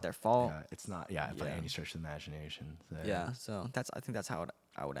 exactly. It's not their fault. Yeah, it's not. Yeah, by any stretch of the imagination. So, so I think that's how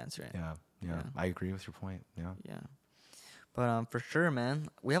I would answer it. Yeah. I agree with your point. Yeah. But for sure, man,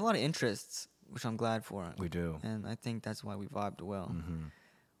 we have a lot of interests, which I'm glad for. We do. And I think that's why we vibed well.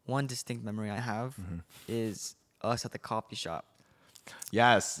 One distinct memory I have is us at the coffee shop.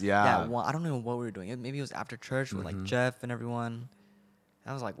 Yes, yeah. I don't know what we were doing. Maybe it was after church with like Jeff and everyone.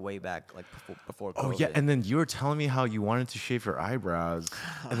 That was like way back, like before COVID. Oh yeah, and then you were telling me how you wanted to shave your eyebrows,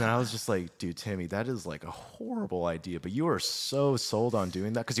 and then I was just like, dude, Timmy, that is like a horrible idea. But you were so sold on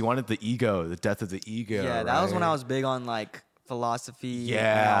doing that because you wanted the death of the ego. Yeah, that was when I was big on like philosophy.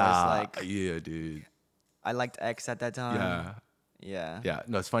 Yeah, and I was like, yeah, dude. I liked X at that time. Yeah.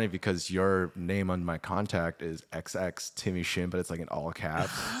 No, it's funny because your name on my contact is XX Timmy Shin, but it's like in all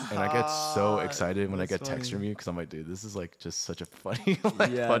caps, and I get so excited when I get text from you because I'm like, dude, this is like just such a funny,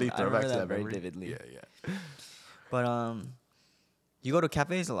 funny throwback to that very memory. vividly. Yeah. But you go to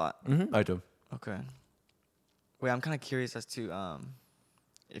cafes a lot. I do. Okay. Wait, I'm kind of curious as to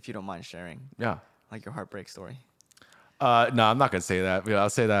if you don't mind sharing. Yeah. Like your heartbreak story. No, I'm not gonna say that.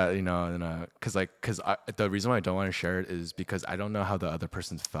 I'll say that, you know, because the reason why I don't want to share it is because I don't know how the other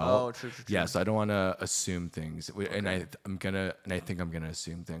person felt. Oh, true. Yeah, so I don't want to assume things, and I think I'm gonna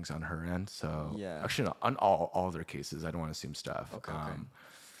assume things on her end. So actually, no, on all their cases, I don't want to assume stuff. Okay.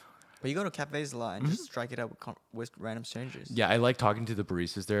 But you go to cafes a lot and just strike it up with random strangers. Yeah, I like talking to the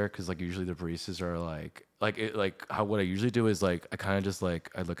baristas there because like usually the baristas are what I usually do is like I kind of just like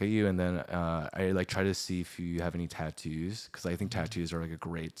I look at you and then I like try to see if you have any tattoos because I think tattoos are like a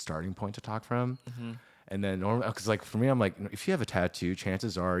great starting point to talk from. And then normally because like for me I'm like if you have a tattoo,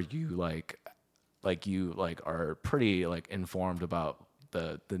 chances are you like like you like are pretty like informed about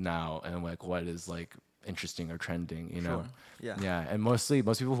the now and like what is like interesting or trending, you know. Sure. Yeah. Yeah, and most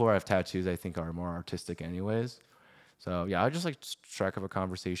people who have tattoos I think are more artistic anyways. So yeah, I just like strike up a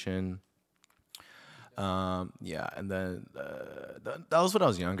conversation. Yeah, and then that was when I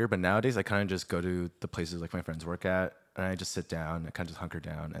was younger. But nowadays, I kind of just go to the places like my friends work at, and I just sit down, I kind of just hunker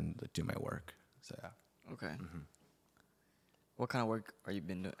down and like, do my work. So yeah, Okay. What kind of work have you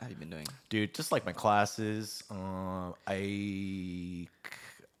been doing? dude, just like my classes. I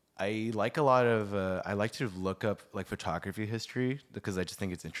like a lot of. I like to look up like photography history because I just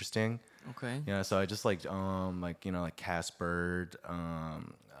think it's interesting. Okay. Yeah, so I just like like Casper.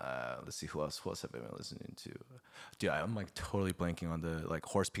 Let's see who else have I been listening to? Dude, I'm like totally blanking on the like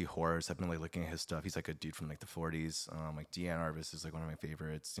Horse P. Horace. I've been like looking at his stuff. He's like a dude from like the 40s. Like Deanne Arvis is like one of my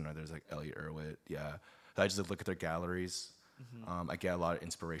favorites. You know, there's like Elliot Erwitt. Yeah, so I just like, look at their galleries. I get a lot of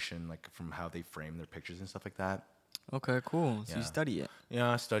inspiration like from how they frame their pictures and stuff like that. Okay, cool. So you Yeah. study it. Yeah,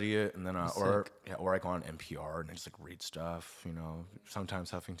 I study it, and then That's or sick. yeah, or I go on NPR and I just like read stuff. You know,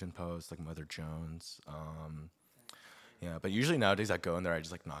 sometimes Huffington Post, like Mother Jones. Yeah, but usually nowadays I go in there, I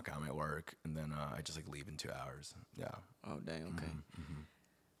just like knock out my work, and then I just like leave in 2 hours. Yeah. Oh, dang. Okay.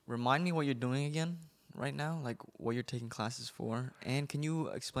 Remind me what you're doing again right now, like what you're taking classes for, and can you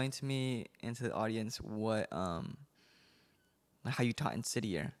explain to me and to the audience what like how you taught in City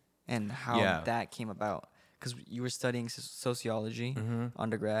Year and how Yeah. that came about? Because you were studying sociology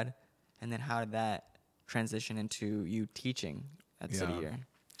undergrad, and then how did that transition into you teaching at City Yeah. Year?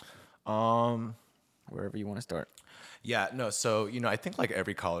 Um. Wherever you want to start. Yeah, no, so, I think like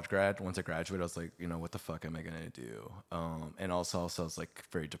every college grad, once I graduated, I was like, what the fuck am I gonna do? And also I was like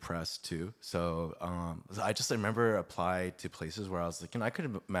very depressed too. So I just remember applied to places where I was like, I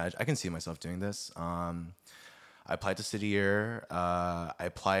could imagine, I can see myself doing this. I applied to City Year. I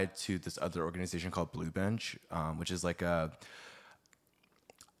applied to this other organization called Blue Bench, which is like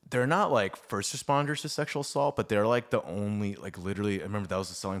they're not like first responders to sexual assault, but they're like the only, like literally, I remember that was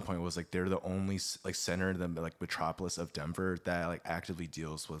the selling point, was like they're the only like center in the like metropolis of Denver that like actively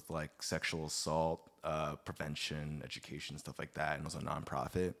deals with like sexual assault prevention, education, stuff like that, and it was a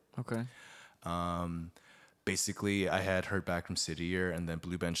nonprofit. Okay. Basically, I had heard back from City Year, and then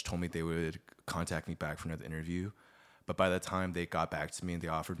Blue Bench told me they would contact me back for another interview. But by the time they got back to me and they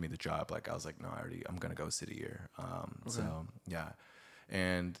offered me the job, like I was like, no, I'm gonna go City Year. So yeah.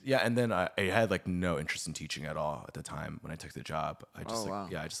 And then I had like no interest in teaching at all at the time when I took the job. I just wow.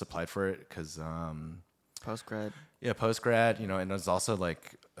 I just applied for it because Post grad. yeah, post grad, and it was also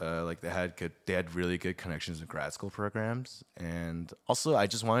like they had really good connections in grad school programs, and also I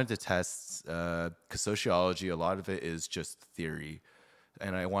just wanted to test because sociology, a lot of it is just theory,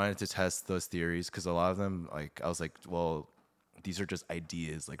 and I wanted to test those theories because a lot of them, like I was like, well, these are just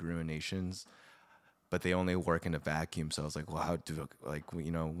ideas, like ruminations, but they only work in a vacuum. So I was like, well, how do like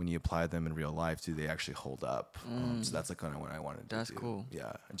when you apply them in real life, do they actually hold up? So that's like kind of what I wanted to do. That's cool.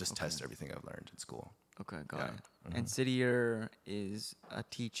 Yeah, and just test everything I've learned in school. Okay, got Yeah. it. And City Year is a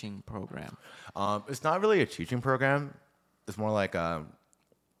teaching program. It's not really a teaching program. It's more like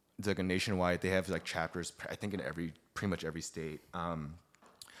it's like a nationwide. They have like chapters, I think, in pretty much every state.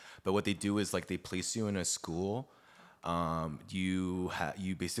 But what they do is like they place you in a school. You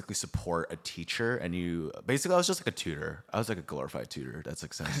basically support a teacher, and I was just like a tutor. I was like a glorified tutor. That's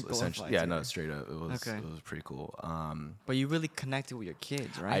like essentially, yeah, no, straight up. It was pretty cool. But you really connected with your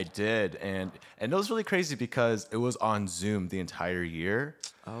kids, right? I did, and it was really crazy because it was on Zoom the entire year.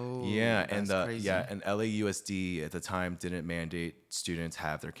 Oh, yeah, that's crazy. and LAUSD at the time didn't mandate students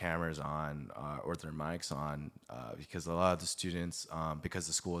have their cameras on or their mics on because a lot of the students, because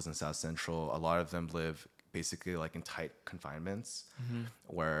the school is in South Central, a lot of them live basically like in tight confinements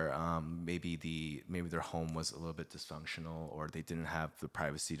where maybe their home was a little bit dysfunctional, or they didn't have the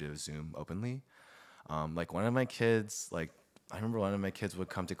privacy to Zoom openly. Like one of my kids, like I remember one of my kids would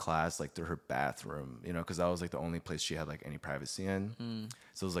come to class like through her bathroom, because that was like the only place she had like any privacy in.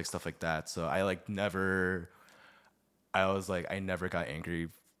 So it was like stuff like that. So I never got angry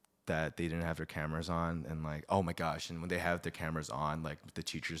that they didn't have their cameras on, and like, oh my gosh. And when they have their cameras on, like the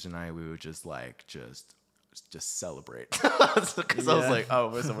teachers and I, we would just celebrate because I was like,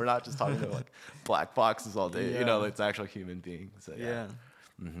 oh, so we're not just talking about like black boxes all day, it's actual human beings. So, yeah.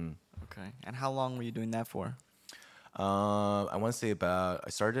 Okay. And how long were you doing that for? I want to say I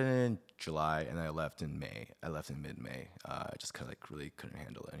started in July and I left in May. I left in mid-May. I just kind of like really couldn't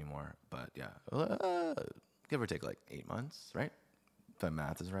handle it anymore. But yeah, give or take like 8 months, right? If my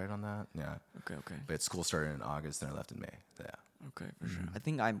math is right on that. Yeah. Okay. But school started in August and I left in May. So, yeah. Okay, for sure. I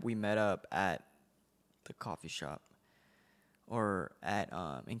think we met up at the coffee shop or at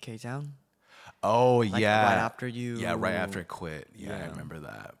in K-Town. Oh Like yeah. right after you. Yeah, right after I quit. Yeah, I Yeah. remember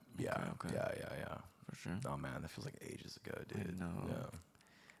that. Yeah. Okay. Yeah. For sure. Oh man, that feels like ages ago, dude. I know. Yeah.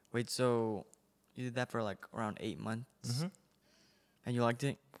 Wait, so you did that for like around 8 months, Mm-hmm. and you liked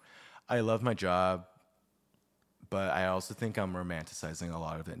it? I love my job, but I also think I'm romanticizing a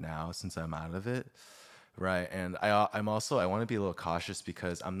lot of it now since I'm out of it. Right. And I'm also, I want to be a little cautious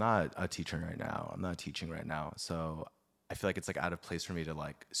because I'm not a teacher right now. I'm not teaching right now. So I feel like it's like out of place for me to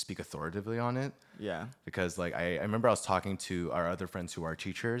like speak authoritatively on it. Yeah. Because like I remember I was talking to our other friends who are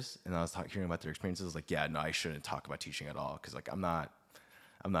teachers and I was hearing about their experiences. I was like, yeah, no, I shouldn't talk about teaching at all. Cause like I'm not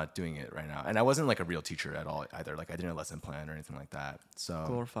doing it right now. And I wasn't like a real teacher at all either. Like I didn't lesson plan or anything like that. So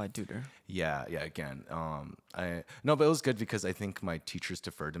Glorified tutor. yeah. Again, but it was good because I think my teachers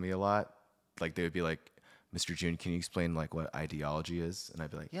deferred to me a lot. Like they would be like, Mr. Jun, can you explain like what ideology is? And I'd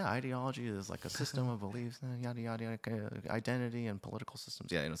be like, yeah, ideology is like a system of beliefs, yada yada, yada, identity and political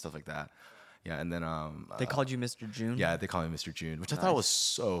systems, yeah, stuff like that. Yeah, and then They called you Mr. June. yeah, they call me Mr. Jun, which I thought was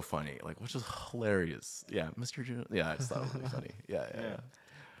so funny, like which was hilarious. Yeah, Mr. Jun. Yeah, I just thought it was really funny. Yeah.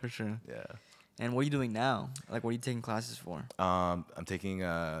 For sure. Yeah. And what are you doing now? Like, what are you taking classes for? I'm taking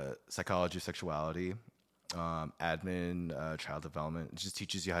psychology of sexuality, admin, child development. It just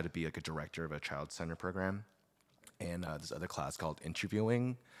teaches you how to be like a director of a child center program. And this other class called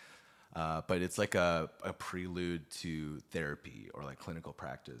interviewing, but it's like a prelude to therapy or like clinical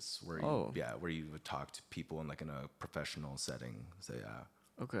practice where you would talk to people in like in a professional setting. So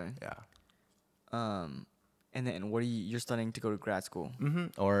yeah. Okay. Yeah. And then you're studying to go to grad school. Mm-hmm.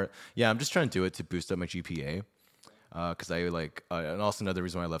 Or yeah, I'm just trying to do it to boost up my GPA. Because I like, and also another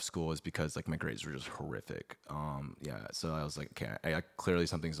reason why I left school is because like my grades were just horrific. Yeah, so I was like, okay, I clearly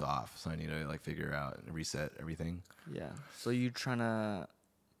something's off, so I need to like figure out and reset everything. Yeah. So you're trying to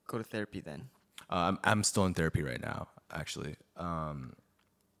go to therapy then? I'm still in therapy right now, actually.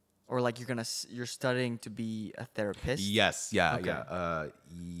 Or like you're studying to be a therapist? Yes. Yeah. Okay. Yeah.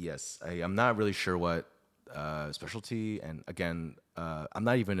 Yes. I'm not really sure what specialty, and again, I'm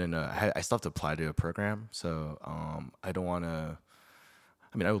not even in I still have to apply to a program, so I don't want to.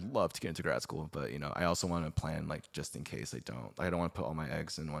 I mean, I would love to get into grad school, but I also want to plan like just in case I don't want to put all my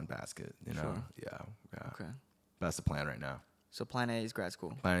eggs in one basket. Sure. Yeah. Okay. That's the plan right now. So plan A is grad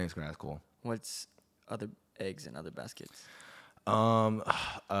school. Planning is grad school. What's other eggs in other baskets?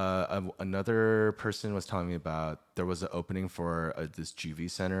 Another person was telling me about there was an opening for this juvie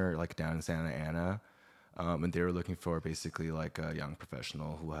center like down in Santa Ana. And they were looking for basically like a young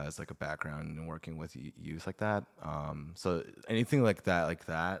professional who has like a background in working with youth like that. So anything like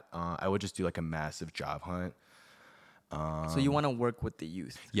that, I would just do like a massive job hunt. So you want to work with the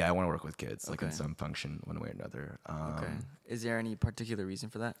youth? Yeah, I want to work with kids, like in Okay. some function, one way or another. Okay. Is there any particular reason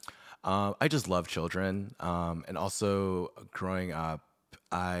for that? I just love children, and also growing up,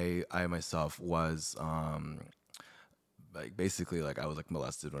 I myself was like basically like I was like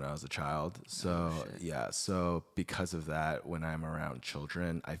molested when I was a child. So yeah, so because of that, when I'm around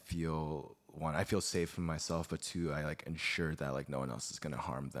children, I feel safe in myself, but two, I like ensure that like no one else is gonna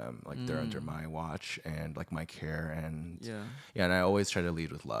harm them. Like they're under my watch and like my care, and and I always try to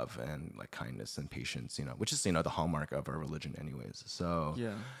lead with love and like kindness and patience, which is the hallmark of our religion anyways. So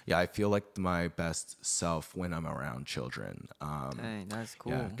yeah, I feel like my best self when I'm around children. Dang, that's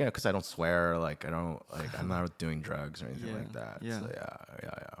cool. Yeah, because I don't swear, like I don't like I'm not doing drugs or anything like that. Yeah. So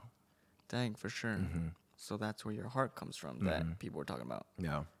yeah. Dang, for sure. So that's where your heart comes from that people were talking about.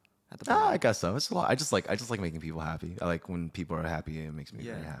 Yeah. At the I guess so. It's a lot. I just like making people happy. I like when people are happy. It makes me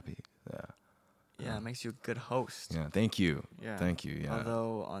very happy. Yeah, it makes you a good host. Yeah. Thank you. Yeah. Thank you. Yeah.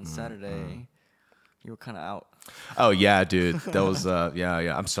 Although on Saturday, you were kind of out. Oh yeah, dude. That was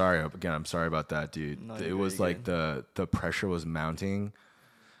yeah. I'm sorry. Again, I'm sorry about that, dude. No, It was like the pressure was mounting.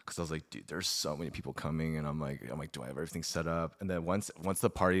 Cause I was like, dude, there's so many people coming, and I'm like, do I have everything set up? And then once the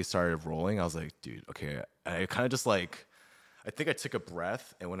party started rolling, I was like, dude, okay. I kind of just like, I think I took a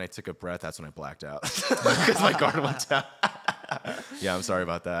breath, and when I took a breath, that's when I blacked out because my guard went down. Yeah, I'm sorry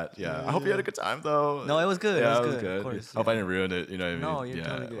about that. Yeah, I hope you had a good time though. No, it was good. Yeah, it was good. Of course, Hope I didn't ruin it. You know what I mean? No, you're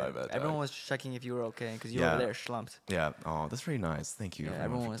totally good. My bad, Everyone was checking if you were okay because you were Yeah. over there slumped. Yeah. Oh, that's very nice. Thank you. Yeah, everyone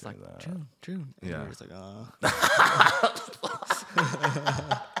everyone for was like, doing that. June. And Yeah. you were just like,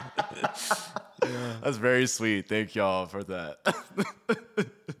 That's very sweet. Thank y'all for that.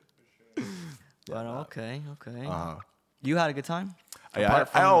 But okay. Uh-huh. You had a good time? Yeah, Apart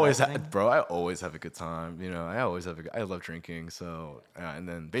I from always everything? bro. I always have a good time. I always have I love drinking. So and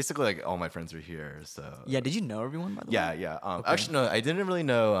then basically like all my friends are here. So Yeah, did you know everyone by the way? yeah. Actually, no, I didn't really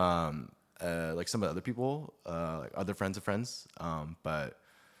know like some of the other people, like other friends of friends. But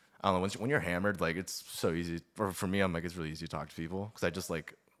I don't know, when you're hammered, like it's so easy. For me, I'm like it's really easy to talk to people because I just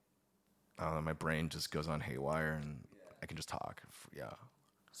like my brain just goes on haywire and I can just talk. Yeah.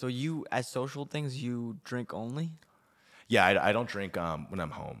 So you, at social things, you drink only, Yeah, I don't drink when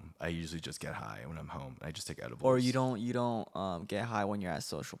I'm home. I usually just get high when I'm home. I just take edibles. or you don't get high when you're at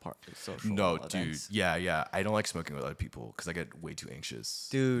social No, dude. events? Yeah. I don't like smoking with other people because I get way too anxious.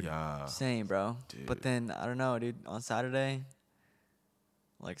 Dude, Yeah. same, bro. But Dude. then I don't know, dude. On Saturday,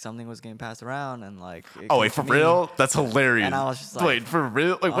 like something was getting passed around, and like it Oh came wait, to for me, real? That's hilarious. And I was just like, wait, for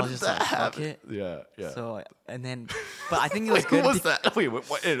real? Like, I what was did just that like, fuck happen? it. Yeah. So and then, but I think it was Wait, good. who was that? Wait,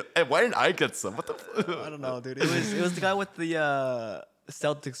 why didn't I get some? What the? I don't know, dude. It was the guy with the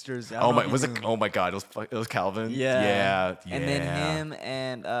Celtics jersey. I don't Oh know my, if you was it? knew. Oh my God, it was Calvin. Yeah. Yeah. And then him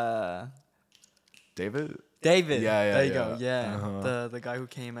and David. David. Yeah. There you go. Yeah. Uh-huh. The guy who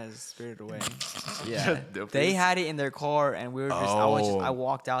came as Spirited Away. Yeah. No They face. had it in their car, and we were just. I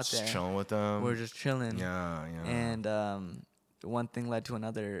walked out just there. chilling with them. We were just chilling. Yeah. And one thing led to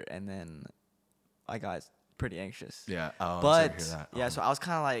another, and then I got pretty anxious. Yeah. Oh, I'm sorry But to hear that. yeah, so I was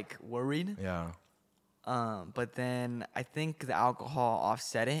kind of like worried. Yeah. But then I think the alcohol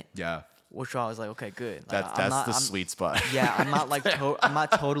offset it, Yeah. which I was like, okay, good. Like, That's the sweet spot. Yeah, I'm not like I'm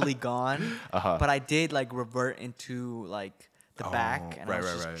not totally gone, Uh-huh. but I did like revert into like the back, and I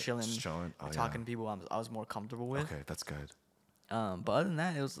was just chilling, Just chilling. Oh, and yeah. talking to people I was more comfortable with. Okay, that's good. But other than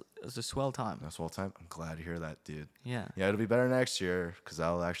that, it was a swell time. That's well time. I'm glad to hear that, dude. Yeah. Yeah, it'll be better next year because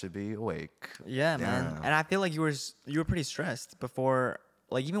I'll actually be awake. Yeah, man. Yeah. And I feel like you were pretty stressed before.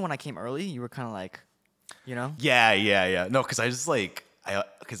 Like even when I came early, you were kind of like, you know. Yeah. No, because I just like I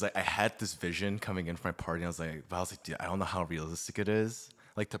had this vision coming in for my party. And I was like, dude, I don't know how realistic it is.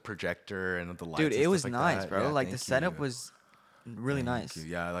 Like the projector and the lights. Dude, and it was stuff like nice, that. bro. Yeah, Like the thank setup you. was really Thank nice. you.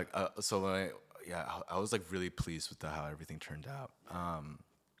 Yeah, like so when I was like really pleased with how everything turned out.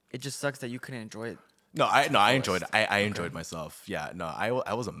 It just sucks that you couldn't enjoy it. I enjoyed it. I enjoyed myself. Yeah, no,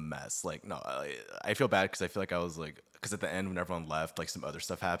 I was a mess. Like, no, I feel bad because I feel like I was like, because at the end when everyone left, like some other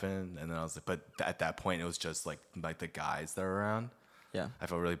stuff happened, and then I was like, but at that point it was just like the guys that were around. Yeah. I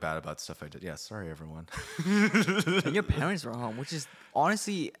felt really bad about stuff I did. Yeah, sorry everyone. And your parents were home, which is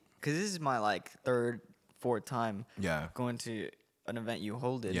honestly, because this is my like third, fourth time Yeah. going to an event you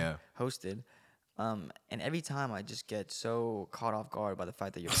hosted. And every time I just get so caught off guard by the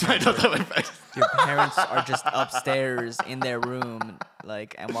fact that your parents are just upstairs in their room,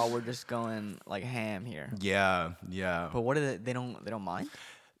 like, and while we're just going like ham here. Yeah. But what are they don't mind?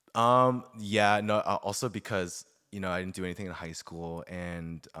 Yeah, no, also because, I didn't do anything in high school,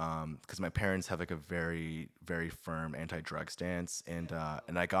 and because my parents have like a very, very firm anti-drug stance, and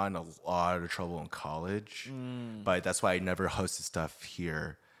I got in a lot of trouble in college, but that's why I never hosted stuff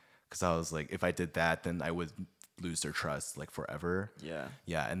here, because I was like, if I did that, then I would lose their trust like forever. Yeah,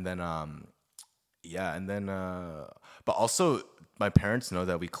 and then but also my parents know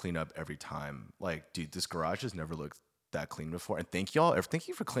that we clean up every time. Like, dude, this garage has never looked that clean before, and thank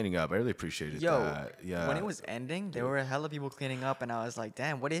you for cleaning up. I really appreciated that. Yeah, when it was ending, there were a hell of people cleaning up, and I was like,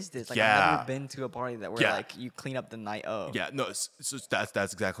 damn, what is this? Like, Yeah. I've never been to a party that where like you clean up the night of. Yeah, no, so that's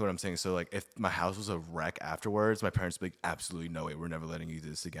exactly what I'm saying. So like, if my house was a wreck afterwards, my parents would be like, absolutely no way, we're never letting you do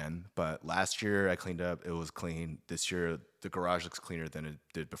this again. But last year I cleaned up; it was clean. This year the garage looks cleaner than it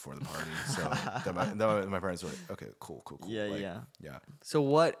did before the party. So then my parents were like, okay, cool. Yeah, Like, yeah. yeah. So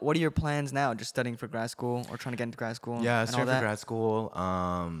what are your plans now? Just studying for grad school or trying to get into grad school? Yeah, and all starting for that? grad school.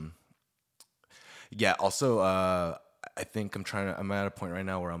 Yeah. Also, I think I'm at a point right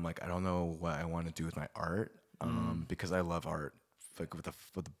now where I'm like, I don't know what I want to do with my art. Because I love art, like with a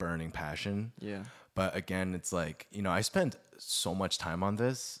burning passion. Yeah. But again, it's like, I spent so much time on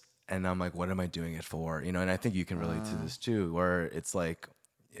this, and I'm like, what am I doing it for? And I think you can relate to this too, where it's like,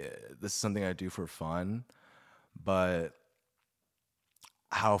 this is something I do for fun, but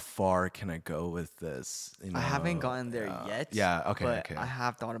how far can I go with this? I haven't gotten there yet. Yeah. Okay. But Okay. I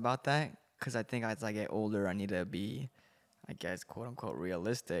have thought about that because I think as I get older, I need to be, I guess, quote unquote,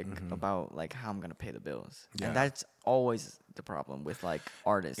 realistic about like how I'm gonna pay the bills. Yeah. And that's always the problem with like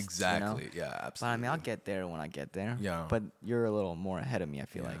artists. Exactly. You know? Yeah. Absolutely. But I mean, I'll get there when I get there. Yeah. But you're a little more ahead of me, I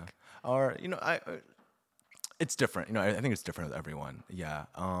feel like. Or it's different. I think it's different with everyone. Yeah.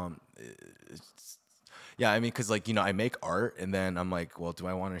 Yeah, I mean, because like, I make art, and then I'm like, well, do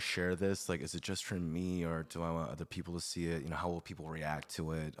I want to share this? Like, is it just for me, or do I want other people to see it? How will people react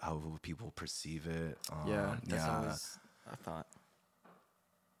to it? How will people perceive it? That's always a thought.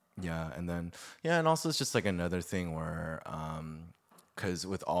 Yeah, and also it's just like another thing where, because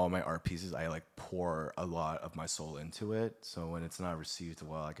with all my art pieces, I like pour a lot of my soul into it. So when it's not received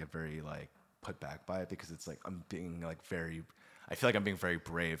well, I get very like put back by it, because it's like I'm being like I feel like I'm being very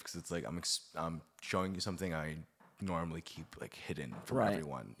brave, because it's like I'm showing you something I normally keep like hidden from Right.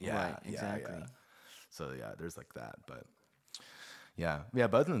 everyone. Yeah, Right, exactly. yeah. So yeah, there's like that, but yeah.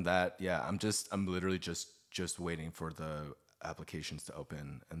 But other than that, yeah, I'm literally just waiting for the applications to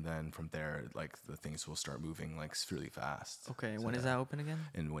open, and then from there, like the things will start moving like really fast. Okay, So, when is yeah. that open again?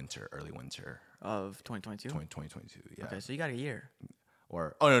 In winter, early winter, Of 2022? 2022. Yeah. Okay, so you got a year.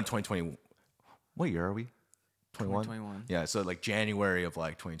 Or oh no, 2020. What year are we? 21. 2021. Yeah. So like January of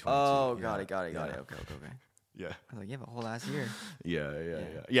like 2022. Oh, yeah, got it. yeah. Okay. Yeah. I was like, you have a whole last year.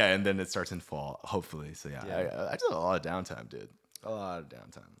 Yeah, and then it starts in fall, hopefully. So yeah, Yeah. I did a lot of downtime, dude. A lot of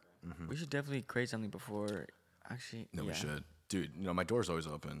downtime. We should definitely create something before. Actually, No, yeah. we should, dude. My door's always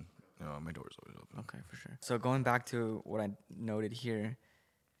open. My door's always open. Okay, for sure. So going back to what I noted here,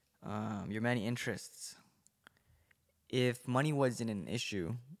 your many interests. If money wasn't an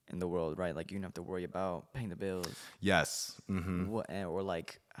issue in the world, right? Like you don't have to worry about paying the bills, Yes. Mm-hmm. or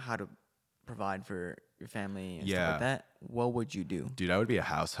like how to provide for your family and stuff Yeah. like that. What would you do? Dude, I would be a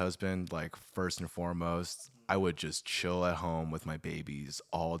house husband, like first and foremost. I would just chill at home with my babies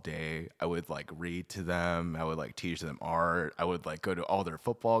all day. I would like read to them. I would like teach them art. I would like go to all their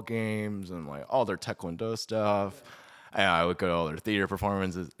football games and like all their taekwondo stuff. And I would go to all their theater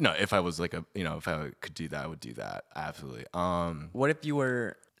performances. No, if I was like if I could do that, I would do that. Absolutely. What if you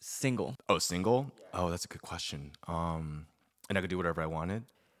were single, Oh, single? Oh, that's a good question. And I could do whatever I wanted.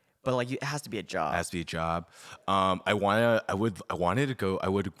 but like it has to be a job? It has to be a job. I would want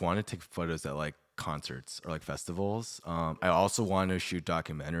to take photos at like concerts or like festivals. I also want to shoot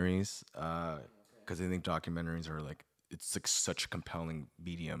documentaries because I think documentaries are like it's like such a compelling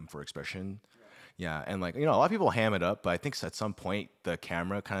medium for expression. Yeah, and like a lot of people ham it up, but I think at some point the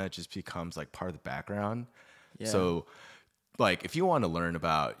camera kind of just becomes like part of the background. Yeah. So, like, if you want to learn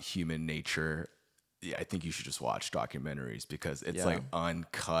about human nature, yeah, I think you should just watch documentaries because it's like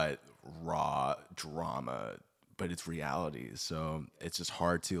uncut, raw drama, but it's reality. So it's just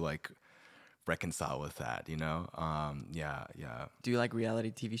hard to like reconcile with that, Yeah. Do you like reality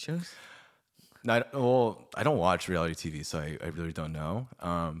TV shows? Well, I don't watch reality TV, so I really don't know.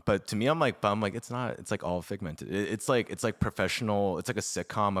 But to me, I'm like, it's not. It's like all figmented. It's like professional. It's like a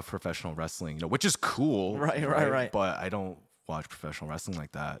sitcom of professional wrestling, which is cool. Right. But I don't watch professional wrestling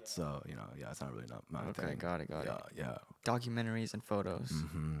like that, so yeah, it's not really not my Okay, thing. got it. Yeah. Documentaries and photos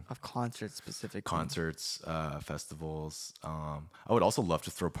of concerts specifically. Concerts, festivals. I would also love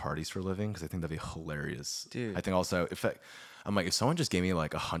to throw parties for a living because I think that'd be hilarious. Dude. I think also if someone just gave me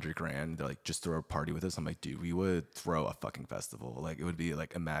like $100,000 to like just throw a party with us, I'm like, dude, we would throw a fucking festival. Like it would be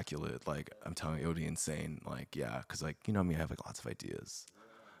like immaculate. Like I'm telling you, it would be insane. Like yeah, because like me, I have like lots of ideas.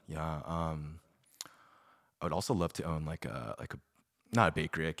 Yeah. I would also love to own like a not a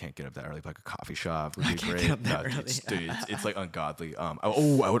bakery. I can't get up that early, but like a coffee shop would be great. Get up that early. Dude, it's like ungodly. I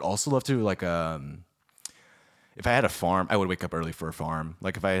would also love to like if I had a farm, I would wake up early for a farm.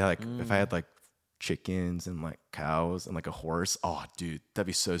 Like if I had like chickens and like cows and like a horse. Oh, dude, that'd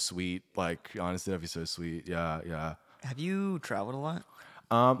be so sweet. Like honestly, that'd be so sweet. Yeah. Have you traveled a lot?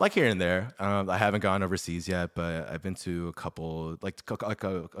 Like here and there. I haven't gone overseas yet, but I've been to a couple, like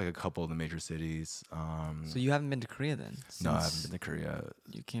a couple of the major cities. So you haven't been to Korea then? No, I since haven't been to Korea.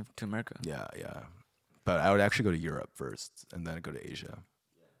 You came to America. Yeah. But I would actually go to Europe first, and then go to Asia.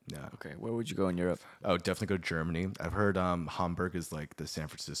 Yeah. Okay, where would you go in Europe? I would definitely go to Germany. I've heard Hamburg is like the San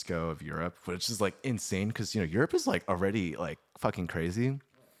Francisco of Europe, which is like insane because Europe is like already like fucking crazy.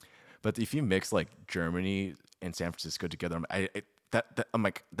 But if you mix like Germany and San Francisco together, I'm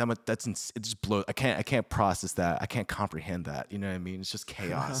like that's it just blows. I can't process that. I can't comprehend that. You know what I mean? It's just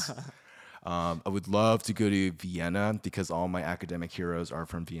chaos. I would love to go to Vienna because all my academic heroes are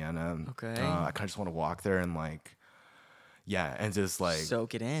from Vienna. Okay. I kind of just want to walk there and like, yeah, and just like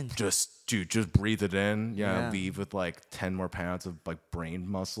Soak it in. just breathe it in. Yeah. Leave with like 10 more pounds of like brain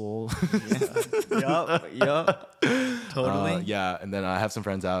muscle. Yup. Totally. Yeah, and then I have some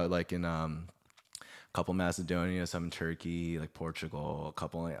friends out like in couple Macedonia, some in Turkey, like Portugal, a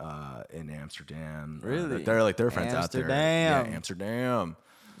couple in Amsterdam. Really? They're friends out there. Yeah, Amsterdam.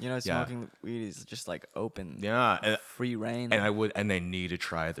 Smoking weed is just like open. Yeah, Free reign. and I need to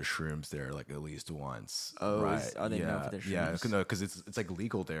try the shrooms there like at least once. Oh, right? are they known for their shrooms? Yeah, because it's like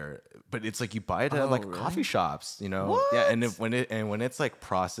legal there, but it's like you buy it at like really? coffee shops, What? Yeah, and when it's like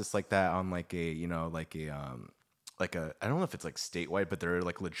processed like that on like a like a I don't know if it's like statewide, but they're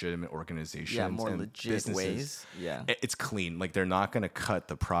like legitimate organizations. Yeah, more and legit businesses. ways. Yeah. It's clean. Like they're not gonna cut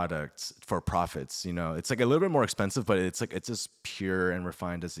the products for profits. It's like a little bit more expensive, but it's like it's as pure and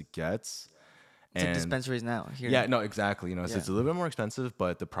refined as it gets. It's like And dispensaries now here. yeah, no, exactly. You know, so Yeah. it's a little bit more expensive,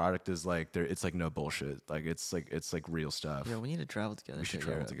 but the product is like there. It's like no bullshit. Like it's like real stuff. Yo, we need to travel together. We should to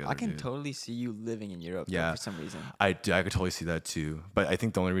travel Europe. together, I can dude. totally see you living in Europe though, Yeah. for some reason. I could totally see that too. But I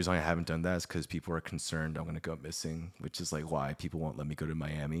think the only reason I haven't done that is because people are concerned I'm gonna go missing, which is like why people won't let me go to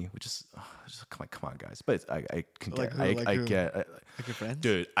Miami. Which is just, come on, guys. But I can Like get who? Like I who? get. Like your friends?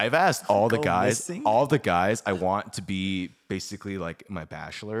 Dude, I've asked all the Go guys, missing? I want to be basically like my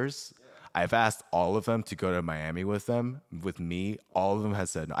bachelors. I've asked all of them to go to Miami with me. All of them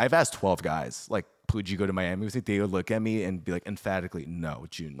has said no. I've asked 12 guys, like, would you go to Miami with me? They would look at me and be like, emphatically, no,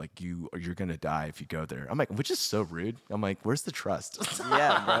 Jun, like you're gonna die if you go there. I'm like, which is so rude. I'm like, where's the trust?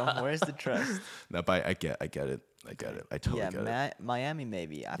 Yeah, bro. Where's the trust? No, but I get it. I totally get it. Miami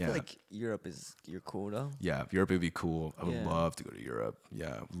maybe. I Yeah. feel like you're cool though. Yeah, Europe would be cool. I would Yeah. love to go to Europe.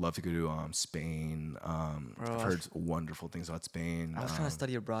 Yeah, would love to go to Spain. Bro, I've heard wonderful things about Spain. I was trying to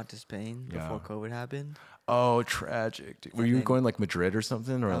study abroad to Spain before COVID happened. Oh, tragic. Dude. Were you then going like Madrid or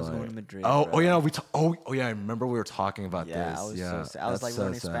something? Or I was like, going to Madrid, Oh, bro. oh yeah. I remember we were talking about Yeah, this. I was yeah, so sad. I was that's like so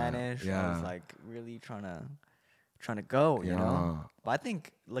learning sad. Spanish. Yeah, I was like really trying to go, you know? Yeah. But I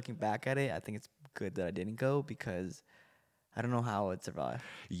think looking back at it, I think it's good that I didn't go because I don't know how I would survive.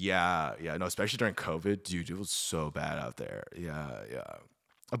 yeah. No, especially during COVID, dude. It was so bad out there. Yeah.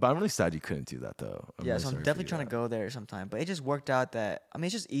 But I'm really sad you couldn't do that though. Yeah, really so I'm sorry for definitely you, trying to go there sometime. But it just worked out that I mean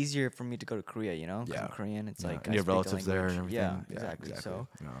it's just easier for me to go to Korea, you know? 'Cause I'm Yeah. Korean. It's Yeah. like And I you have speak the relatives there and language. everything. Yeah, exactly. So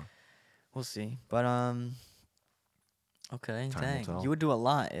Yeah. we'll see. But okay, Time will dang. tell. You would do a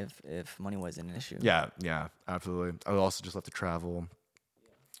lot if money wasn't an issue. Yeah, absolutely. I would also just love to travel.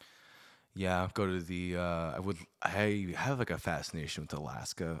 Yeah, go to the. I have like a fascination with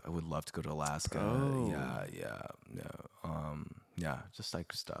Alaska. I would love to go to Alaska. Oh. Yeah. Just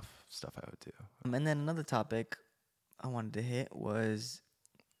like stuff I would do. And then another topic I wanted to hit was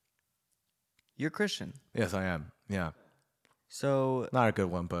you're Christian. Yes, I am. Yeah, So not a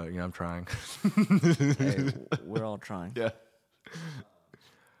good one, but I'm trying. hey, we're all trying. Yeah.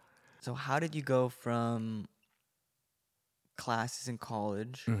 So how did you go from classes in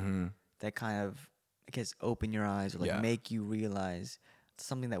college Mm-hmm. that kind of I guess open your eyes or like Yeah. make you realize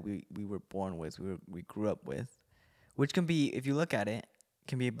something that we were born with, we grew up with, which can be, if you look at it,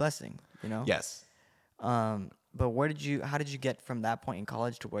 can be a blessing, you know? Yes. But how did you get from that point in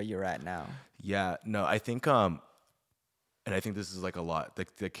college to where you're at now? Yeah. No, I think and I think this is like a lot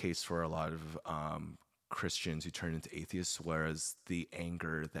the case for a lot of Christians who turn into atheists, whereas the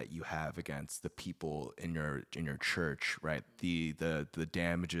anger that you have against the people in your church, right? The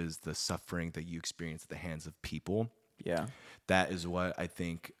damages, the suffering that you experience at the hands of people, Yeah. that is what I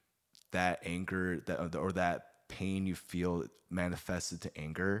think that anger or that pain you feel manifested to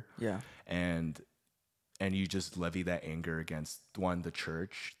anger. Yeah. And you just levy that anger against the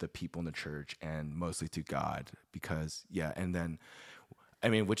church, the people in the church, and mostly to God, because and then I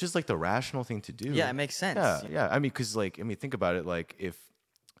mean, which is like the rational thing to do. Yeah, it makes sense. Yeah. I mean, because think about it. Like,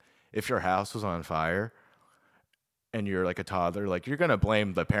 if your house was on fire and you're like a toddler, like you're gonna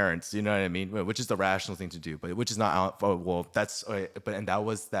blame the parents. You know what I mean? Which is the rational thing to do, but which is not. Oh, well, that's. But and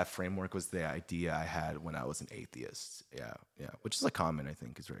that framework was the idea I had when I was an atheist. Yeah. Which is like common. I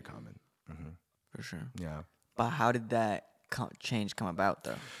think is very common. For sure. Yeah. But how did that change come about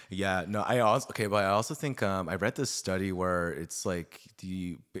though? Yeah, no, but I also think I read this study where it's like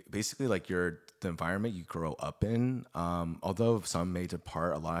basically like the environment you grow up in. Although some may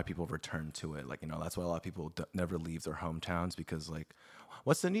depart, a lot of people return to it. Like that's why a lot of people never leave their hometowns, because like,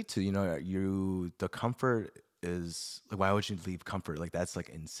 what's the need to? The comfort is like, why would you leave comfort? Like that's like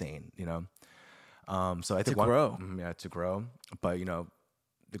insane. So I think to grow, but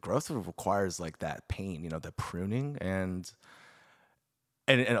the growth requires like that pain, the pruning and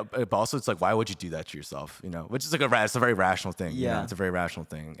but also it's like, why would you do that to yourself? Which is like it's a very rational thing. Yeah. It's a very rational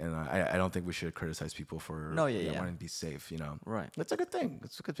thing, and I don't think we should criticize people for wanting to be safe. Right. It's a good thing.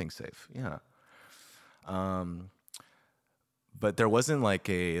 It's a good thing, safe. Yeah. But there wasn't like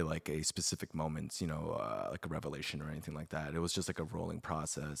a specific moment, like a revelation or anything like that. It was just like a rolling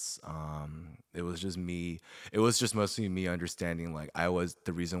process. It was just mostly me understanding like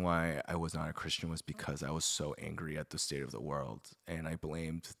the reason why I was not a Christian was because I was so angry at the state of the world, and I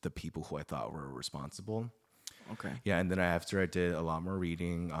blamed the people who I thought were responsible. Okay. Yeah, and then after I did a lot more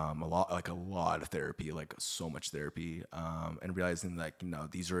reading, a lot of therapy, like so much therapy, and realizing like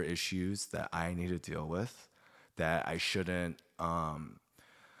these are issues that I need to deal with, that I shouldn't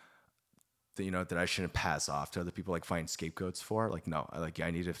that I shouldn't pass off to other people, like find scapegoats for. Like no,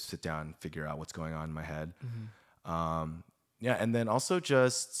 I need to sit down and figure out what's going on in my head. And then also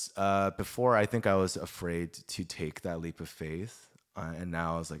just before, I think I was afraid to take that leap of faith. And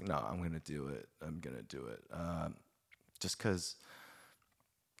now I was like, no, I'm going to do it. I'm going to do it. Just because,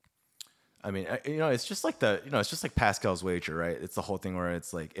 I mean, it's just like it's just like Pascal's wager, right? It's the whole thing where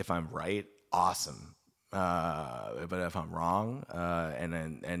it's like, if I'm right, awesome. But if I'm wrong,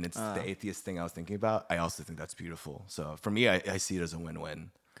 and it's the atheist thing I was thinking about, I also think that's beautiful. So for me, I see it as a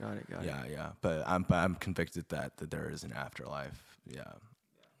win-win. Got it. Yeah. But I'm convicted that there is an afterlife. Yeah.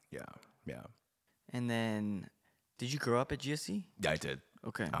 And then, did you grow up at GSC? Yeah, I did.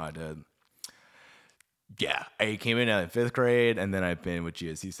 Okay. I did. Yeah, I came in 5th grade, and then I've been with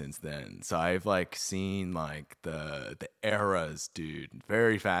GSC since then. So I've like seen like the eras, dude.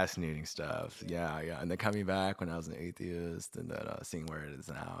 Very fascinating stuff. Yeah. And then coming back when I was an atheist, and then seeing where it is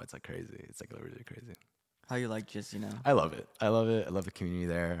now, it's like crazy. It's like really crazy. How you like GSC now? I love it. I love the community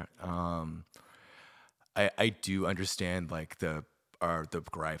there. I do understand like the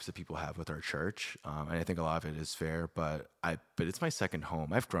gripes that people have with our church, and I think a lot of it is fair. But it's my second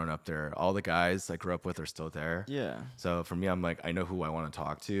home. I've grown up there. All the guys I grew up with are still there. Yeah. So for me, I'm like, I know who I want to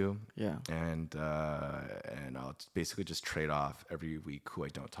talk to. Yeah. And I'll basically just trade off every week who I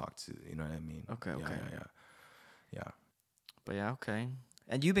don't talk to. You know what I mean? Okay. Yeah. But yeah, okay.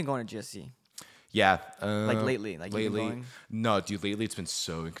 And you've been going to GSC? Yeah. Like lately? Like you've been going? No, dude, lately it's been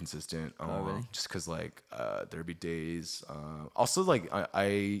so inconsistent. Really? Just because, like, there'd be days. Also, like,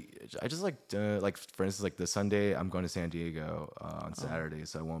 I just, like, for instance, like, this Sunday, I'm going to San Diego on Saturday,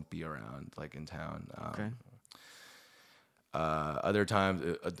 so I won't be around, like, in town. Okay. Other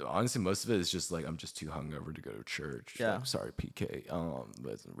times, honestly, most of it is just like I'm just too hungover to go to church. Yeah. Like, sorry, PK.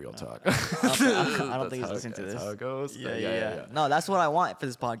 But it's real talk. I don't think he's listening to this. That's how it goes. Yeah. No, that's what I want for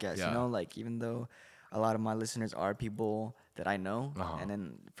this podcast. Yeah. You know, like even though a lot of my listeners are people that I know, and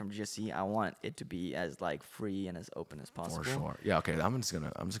then from GSC, I want it to be as like free and as open as possible. For sure. Yeah. Okay. I'm just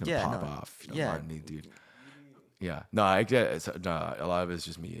gonna pop off. If you don't mind me, dude. Yeah. No, I get it. No, a lot of it's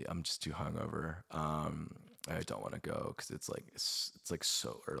just me. I'm just too hungover. I don't want to go because it's like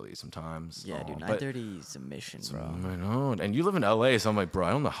so early sometimes. Yeah, dude, 9:30 is a mission, bro. I know. And you live in LA, so I'm like, bro,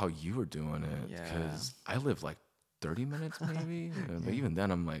 I don't know how you were doing it because I live like 30 minutes maybe. But even then,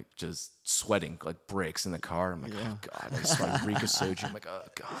 I'm like just sweating like breaks in the car. I'm like, oh god, I start Rika Soji. I'm like, oh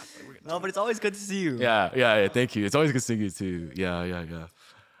god. No, but it's always good to see you. Yeah. Thank you. It's always good seeing you too. Yeah.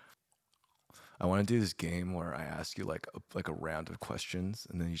 I want to do this game where I ask you like a round of questions,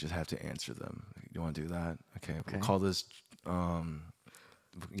 and then you just have to answer them. You want to do that? Okay. We'll call this we'll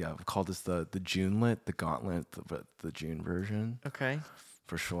call this the Juuuun, the gauntlet, the June version. Okay.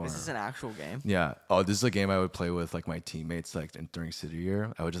 For sure. Is this an actual game? Yeah. Oh, this is a game I would play with like my teammates like during city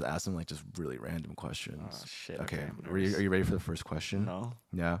year. I would just ask them like just really random questions. Oh shit. Okay. Are you ready for the first question? No.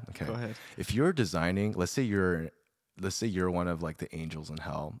 Yeah. Okay. Go ahead. If you're designing, let's say you're one of like the angels in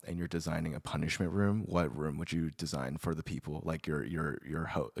hell, and you're designing a punishment room. What room would you design for the people, like your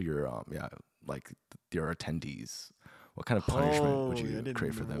like your attendees? What kind of punishment would you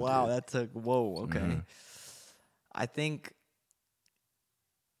create for them? Wow, dude? that's whoa. Okay, I think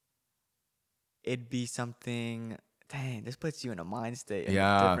it'd be something. Dang, this puts you in a mind state.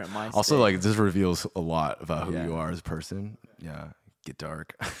 Yeah. Different mind Also, state. like this reveals a lot about who you are as a person. Yeah. Get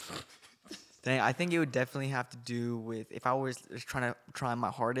dark. Dang, I think it would definitely have to do with if I was just trying my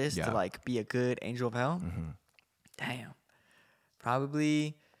hardest to like be a good angel of hell. Damn,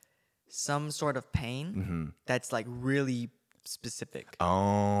 probably some sort of pain that's like really specific.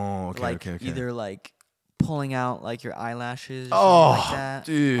 Oh, okay, like okay. Either like pulling out like your eyelashes, or something like that.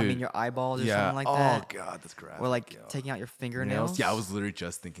 Dude. I mean your eyeballs or something like that. Oh god, that's graphic. Or like taking out your fingernails. Yeah, I was literally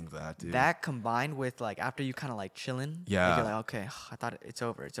just thinking that, dude. That combined with like after you kind of like chilling, like, you're like, okay, I thought it's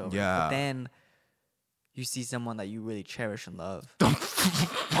over. Yeah. But then you see someone that you really cherish and love.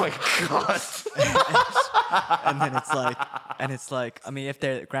 Oh my god. and it's like, I mean, if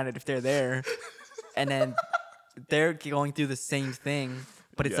they're there, and then they're going through the same thing,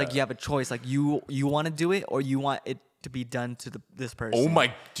 but it's like you have a choice. Like you want to do it, or you want it to be done to this person. Oh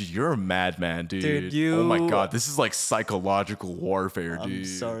my, dude, you're a madman, dude. Oh my god, this is like psychological warfare, dude. I'm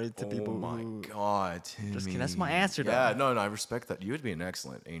sorry to people. Oh my god, Timmy. Just kidding. That's my answer, though. Yeah, no, I respect that. You would be an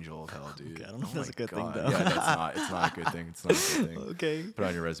excellent angel of hell, dude. Okay, I don't know if that's a good thing, though. Yeah, it's not a good thing. It's not a good thing. Okay. Put it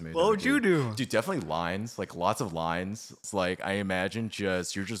on your resume. What would you do? Dude, definitely lines. Like lots of lines. It's like I imagine you're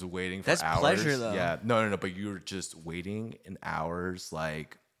just waiting for hours. That's pleasure, though. Yeah, no, but you're just waiting in hours,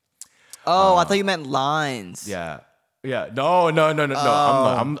 like. Oh, I thought you meant lines. Yeah. No.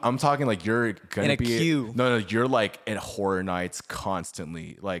 I'm talking like you're gonna in a be queue. No, you're like at horror nights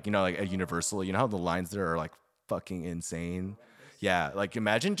constantly. Like like at Universal, you know how the lines there are like fucking insane. Yeah, like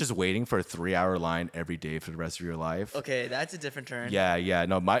imagine just waiting for a 3-hour line every day for the rest of your life. Okay, that's a different turn. Yeah.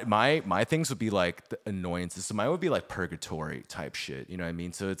 No, my things would be like the annoyances. So mine would be like purgatory type shit. You know what I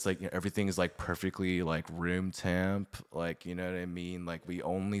mean? So it's like everything is like perfectly like room temp. Like you know what I mean? Like we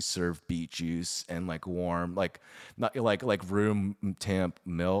only serve beet juice and like warm, like not like room temp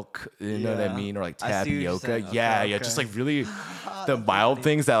milk. You know what I Yeah. mean? Or like I see what you're tapioca. saying. Yeah, Okay, just okay. like really the mild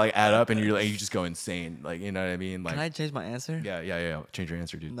things that like add up, and you just go insane. Like you know what I mean? Like Can I change my answer? yeah. Change your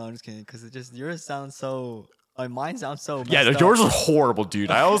answer, dude. No, I'm just kidding. Because it just yours sounds so. Like mine sounds so. Yeah, messed yours up. was horrible, dude.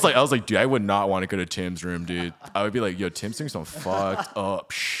 I was like, dude, I would not want to go to Tim's room, dude. I would be like, yo, Tim's doing some fucked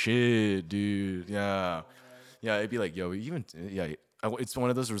up shit, dude. Yeah, it'd be like, yo, even it's one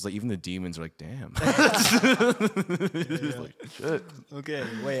of those where it's like even the demons are like, damn. It's like, shit. Okay,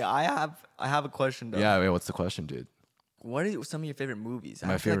 wait. I have a question though. Yeah, wait, what's the question, dude? What are some of your favorite movies?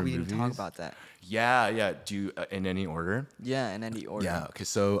 My I feel favorite like we didn't talk movies? about that. Yeah. Do you, in any order? Yeah, in any order. Yeah. Okay.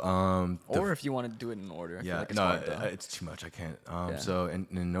 So Or if you want to do it in order. I feel yeah, like it's no, hard, though. it's too much. I can't. Yeah. So in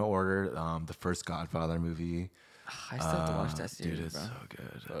no order, the first Godfather movie. I still have to watch that series, Dude, it's bro. so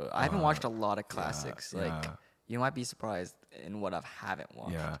good. Bro, I haven't watched a lot of classics. Like yeah. you might be surprised in what I haven't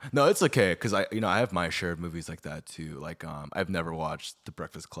watched. Yeah, no, it's okay because I have my share of movies like that too. Like I've never watched The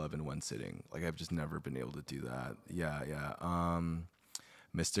Breakfast Club in one sitting. Like I've just never been able to do that. Yeah.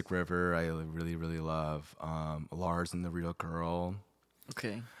 Mystic River, I really love. Lars and the Real Girl.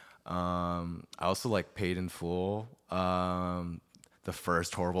 Okay. I also like Paid in Full. The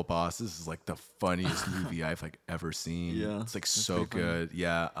first Horrible Bosses is like the funniest movie I've like ever seen. Yeah, It's like it's so pretty funny. good.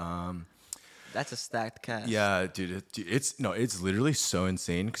 Yeah. That's a stacked cast. Yeah, dude, it's literally so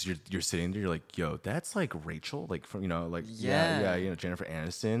insane because you're sitting there, you're like, yo, that's like Rachel, like from like Yeah. Jennifer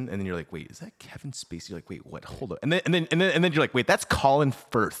Aniston, and then you're like, wait, is that Kevin Spacey? You're like, wait, what? Hold up, and then you're like, wait, that's Colin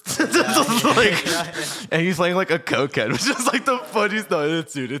Firth, and he's playing like a cokehead, which is like the funniest. No,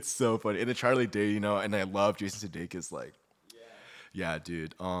 it's so funny, and then Charlie Day, and I love Jason Sudeikis, like, yeah,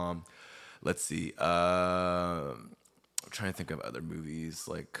 dude. Let's see, I'm trying to think of other movies,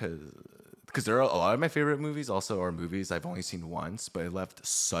 like, because there are a lot of my favorite movies also are movies I've only seen once, but it left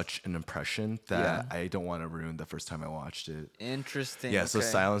such an impression that I don't want to ruin the first time I watched it. Interesting. Yeah, so okay.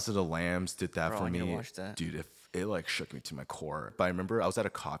 Silence of the Lambs did that Bro, for I need me. to watch that. Dude, it like shook me to my core. But I remember I was at a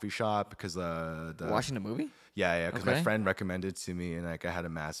coffee shop because Watching the movie? yeah, because my Okay. friend recommended it to me, and like I had a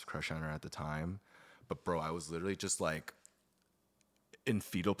massive crush on her at the time. But bro, I was literally just like in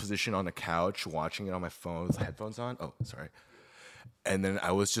fetal position on a couch watching it on my phone with headphones on. Oh, sorry. And then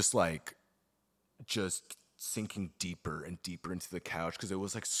I was just like sinking deeper and deeper into the couch because it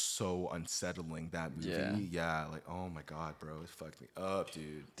was like so unsettling, that movie. Yeah, like oh my god, bro, it fucked me up,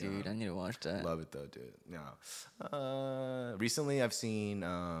 dude. Dude, I need to watch that. Love it though, dude. Yeah. Recently I've seen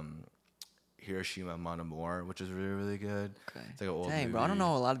Hiroshima Mon Amour, which is really good. Okay. It's like an old Dang, movie. bro, I don't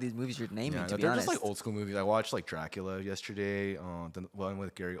know a lot of these movies you're naming, Yeah, to be they're honest. just like old school movies. I watched like Dracula yesterday. The one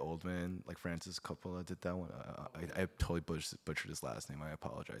with Gary Oldman, like Francis Coppola did that one. I totally butchered his last name. I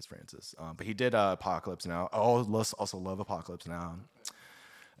apologize, Francis. But he did Apocalypse Now. Oh, also love Apocalypse Now.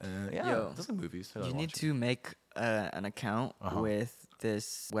 Yeah, Yo, those are movies. You need to make an account with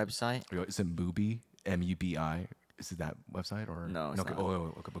this website. Is it Mubi? MUBI? Is it that website or No, it's okay. not.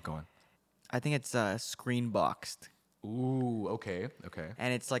 Okay, but go on. I think it's Screenboxed. Ooh, okay.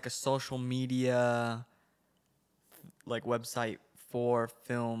 And it's like a social media like website for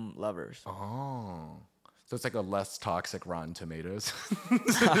film lovers. Oh, so it's like a less toxic Rotten Tomatoes.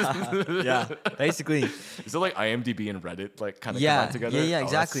 Yeah, basically. Is it like IMDb and Reddit like kind of Yeah, combined together? yeah, Oh,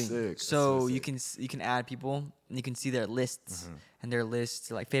 that's exactly. sick. That's So sick. you can add people and you can see their lists and their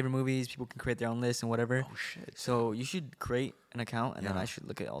lists like favorite movies. People can create their own lists and whatever. Oh shit. So you should create an account and then Yeah. I should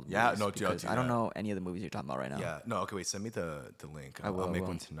look at all the Yeah, movies. no, dude, I'll because do I don't that. know any of the movies you're talking about right now. Yeah. No. Okay. Wait. Send me the link. I will, I'll I make will.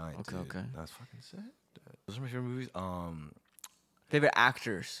 one tonight. Okay, Dude. okay. That's fucking sick. Those are my favorite movies. Favorite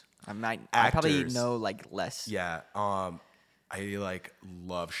actors. I probably Actors. know like less. Yeah. I like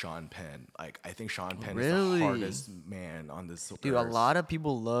love Sean Penn. Like I think Sean Penn is Really? the hardest man on this. Dude, a earth. lot of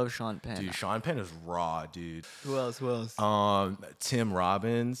people love Sean Penn. Dude, Sean Penn is raw, dude. Who else? Tim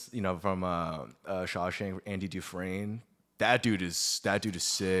Robbins, from Shawshank, Andy Dufresne. That dude is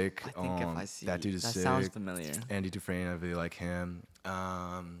sick. I think if I see that dude is that sick. sounds familiar. Andy Dufresne, I really like him.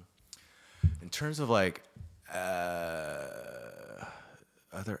 In terms of like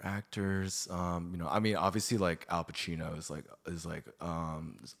other actors, I mean, obviously like Al Pacino is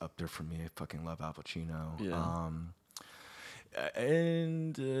up there for me. I fucking love Al Pacino. Yeah.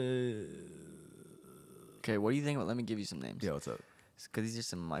 And Okay, what do you think about? Let me give you some names. yeah, what's up? Because these are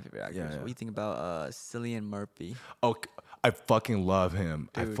some of my favorite actors. Yeah, What yeah. do you think about Cillian Murphy? Oh, I fucking love him.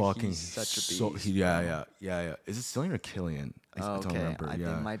 Dude, I fucking he's such a so, beast, yeah. Is it Cillian or Killian? I don't remember. I think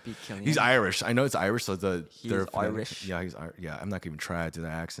it might be Killian. He's Irish. I know it's Irish. So He's Irish. Yeah, yeah. I'm not even trying to do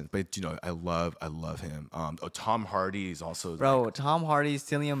the accent, but I love him. Tom Hardy is also Tom Hardy,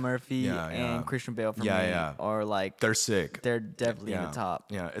 Cillian Murphy, and Christian Bale for me are like they're sick. They're definitely in the top.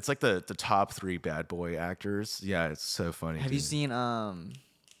 Yeah, it's like the top 3 bad boy actors. Yeah, it's so funny. Have you seen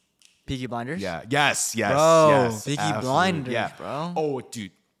Peaky Blinders? Yeah. Yes. Bro, yes. Peaky Absolutely. Blinders, bro. Oh,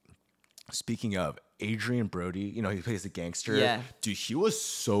 dude. Speaking of Adrian Brody, he plays the gangster. Yeah. Dude, he was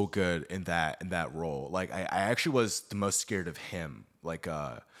so good in that role. Like, I actually was the most scared of him. Like,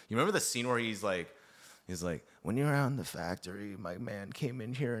 you remember the scene where he's like, when you're around the factory, my man came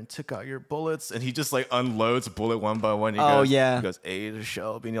in here and took out your bullets, and he just like unloads a bullet one by one. He goes, A to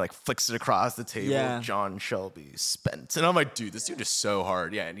Shelby, and he like flicks it across the table. Yeah. John Shelby spent, and I'm like, dude, this dude is so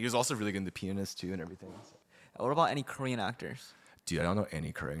hard. Yeah, and he was also really good in The Pianist too, and everything. What about any Korean actors? Dude, I don't know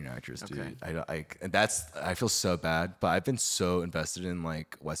any Korean actors, dude. Okay. I feel so bad, but I've been so invested in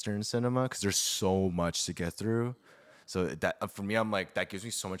like Western cinema because there's so much to get through. So that for me, I'm like, that gives me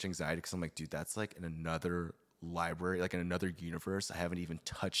so much anxiety because I'm like, dude, that's like in another library, like in another universe I haven't even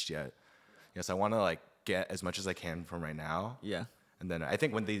touched yet. Yes, I want to like get as much as I can from right now. Yeah. And then I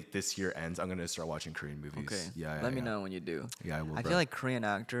think when this year ends, I'm gonna start watching Korean movies. Okay. Yeah. Let me know when you do. Yeah, I will. I feel like Korean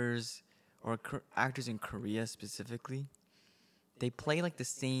actors or actors in Korea specifically, they play like the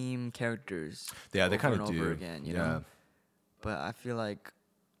same characters. Yeah, they kind of of do. over again, you know. But I feel like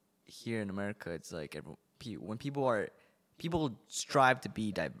here in America, it's like when people strive to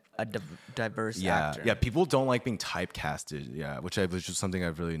be a diverse actor. Yeah, people don't like being typecasted. Yeah, which was just something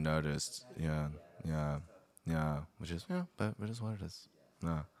I've really noticed. Yeah. Which is but it is what it is.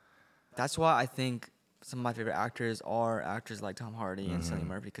 No. That's why I think some of my favorite actors are actors like Tom Hardy and Cillian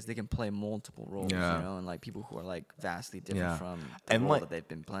Murphy because they can play multiple roles, and like people who are like vastly different from the role that they've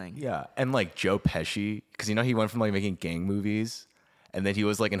been playing. Yeah, and like Joe Pesci, because he went from like making gang movies, and then he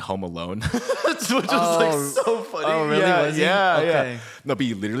was like in Home Alone, which was like so funny. Oh, really? Was he? Yeah. No, but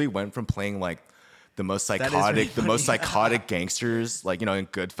he literally went from playing like the most psychotic gangsters, like in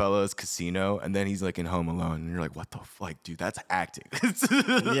Goodfellas, Casino, and then he's like in Home Alone, and you're like, what the fuck, dude? That's acting. Yeah,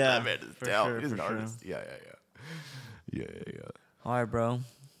 that man is for down. sure, He's an for artist. sure. Yeah. All right, bro.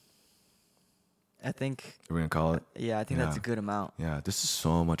 I think We're gonna call it. Yeah, I think that's a good amount. Yeah, this is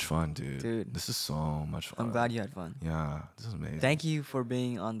so much fun, dude. Dude, this is so much fun. I'm glad you had fun. Yeah, this is amazing. Thank you for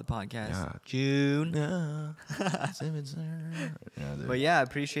being on the podcast, Yeah. June. Yeah. But yeah, I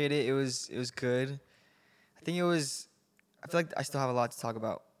appreciate it. It was good. I feel like I still have a lot to talk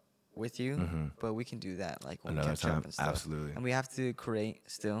about with you, but we can do that like when Another we catch up time. and stuff. Absolutely. And we have to create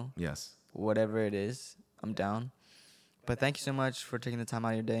still. Yes. Whatever it is, I'm down. But thank you so much for taking the time out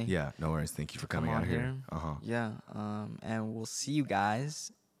of your day. Yeah, no worries. Thank you for coming out here. Yeah. And we'll see you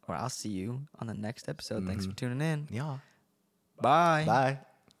guys, or I'll see you on the next episode. Thanks for tuning in. Yeah. Bye. Bye.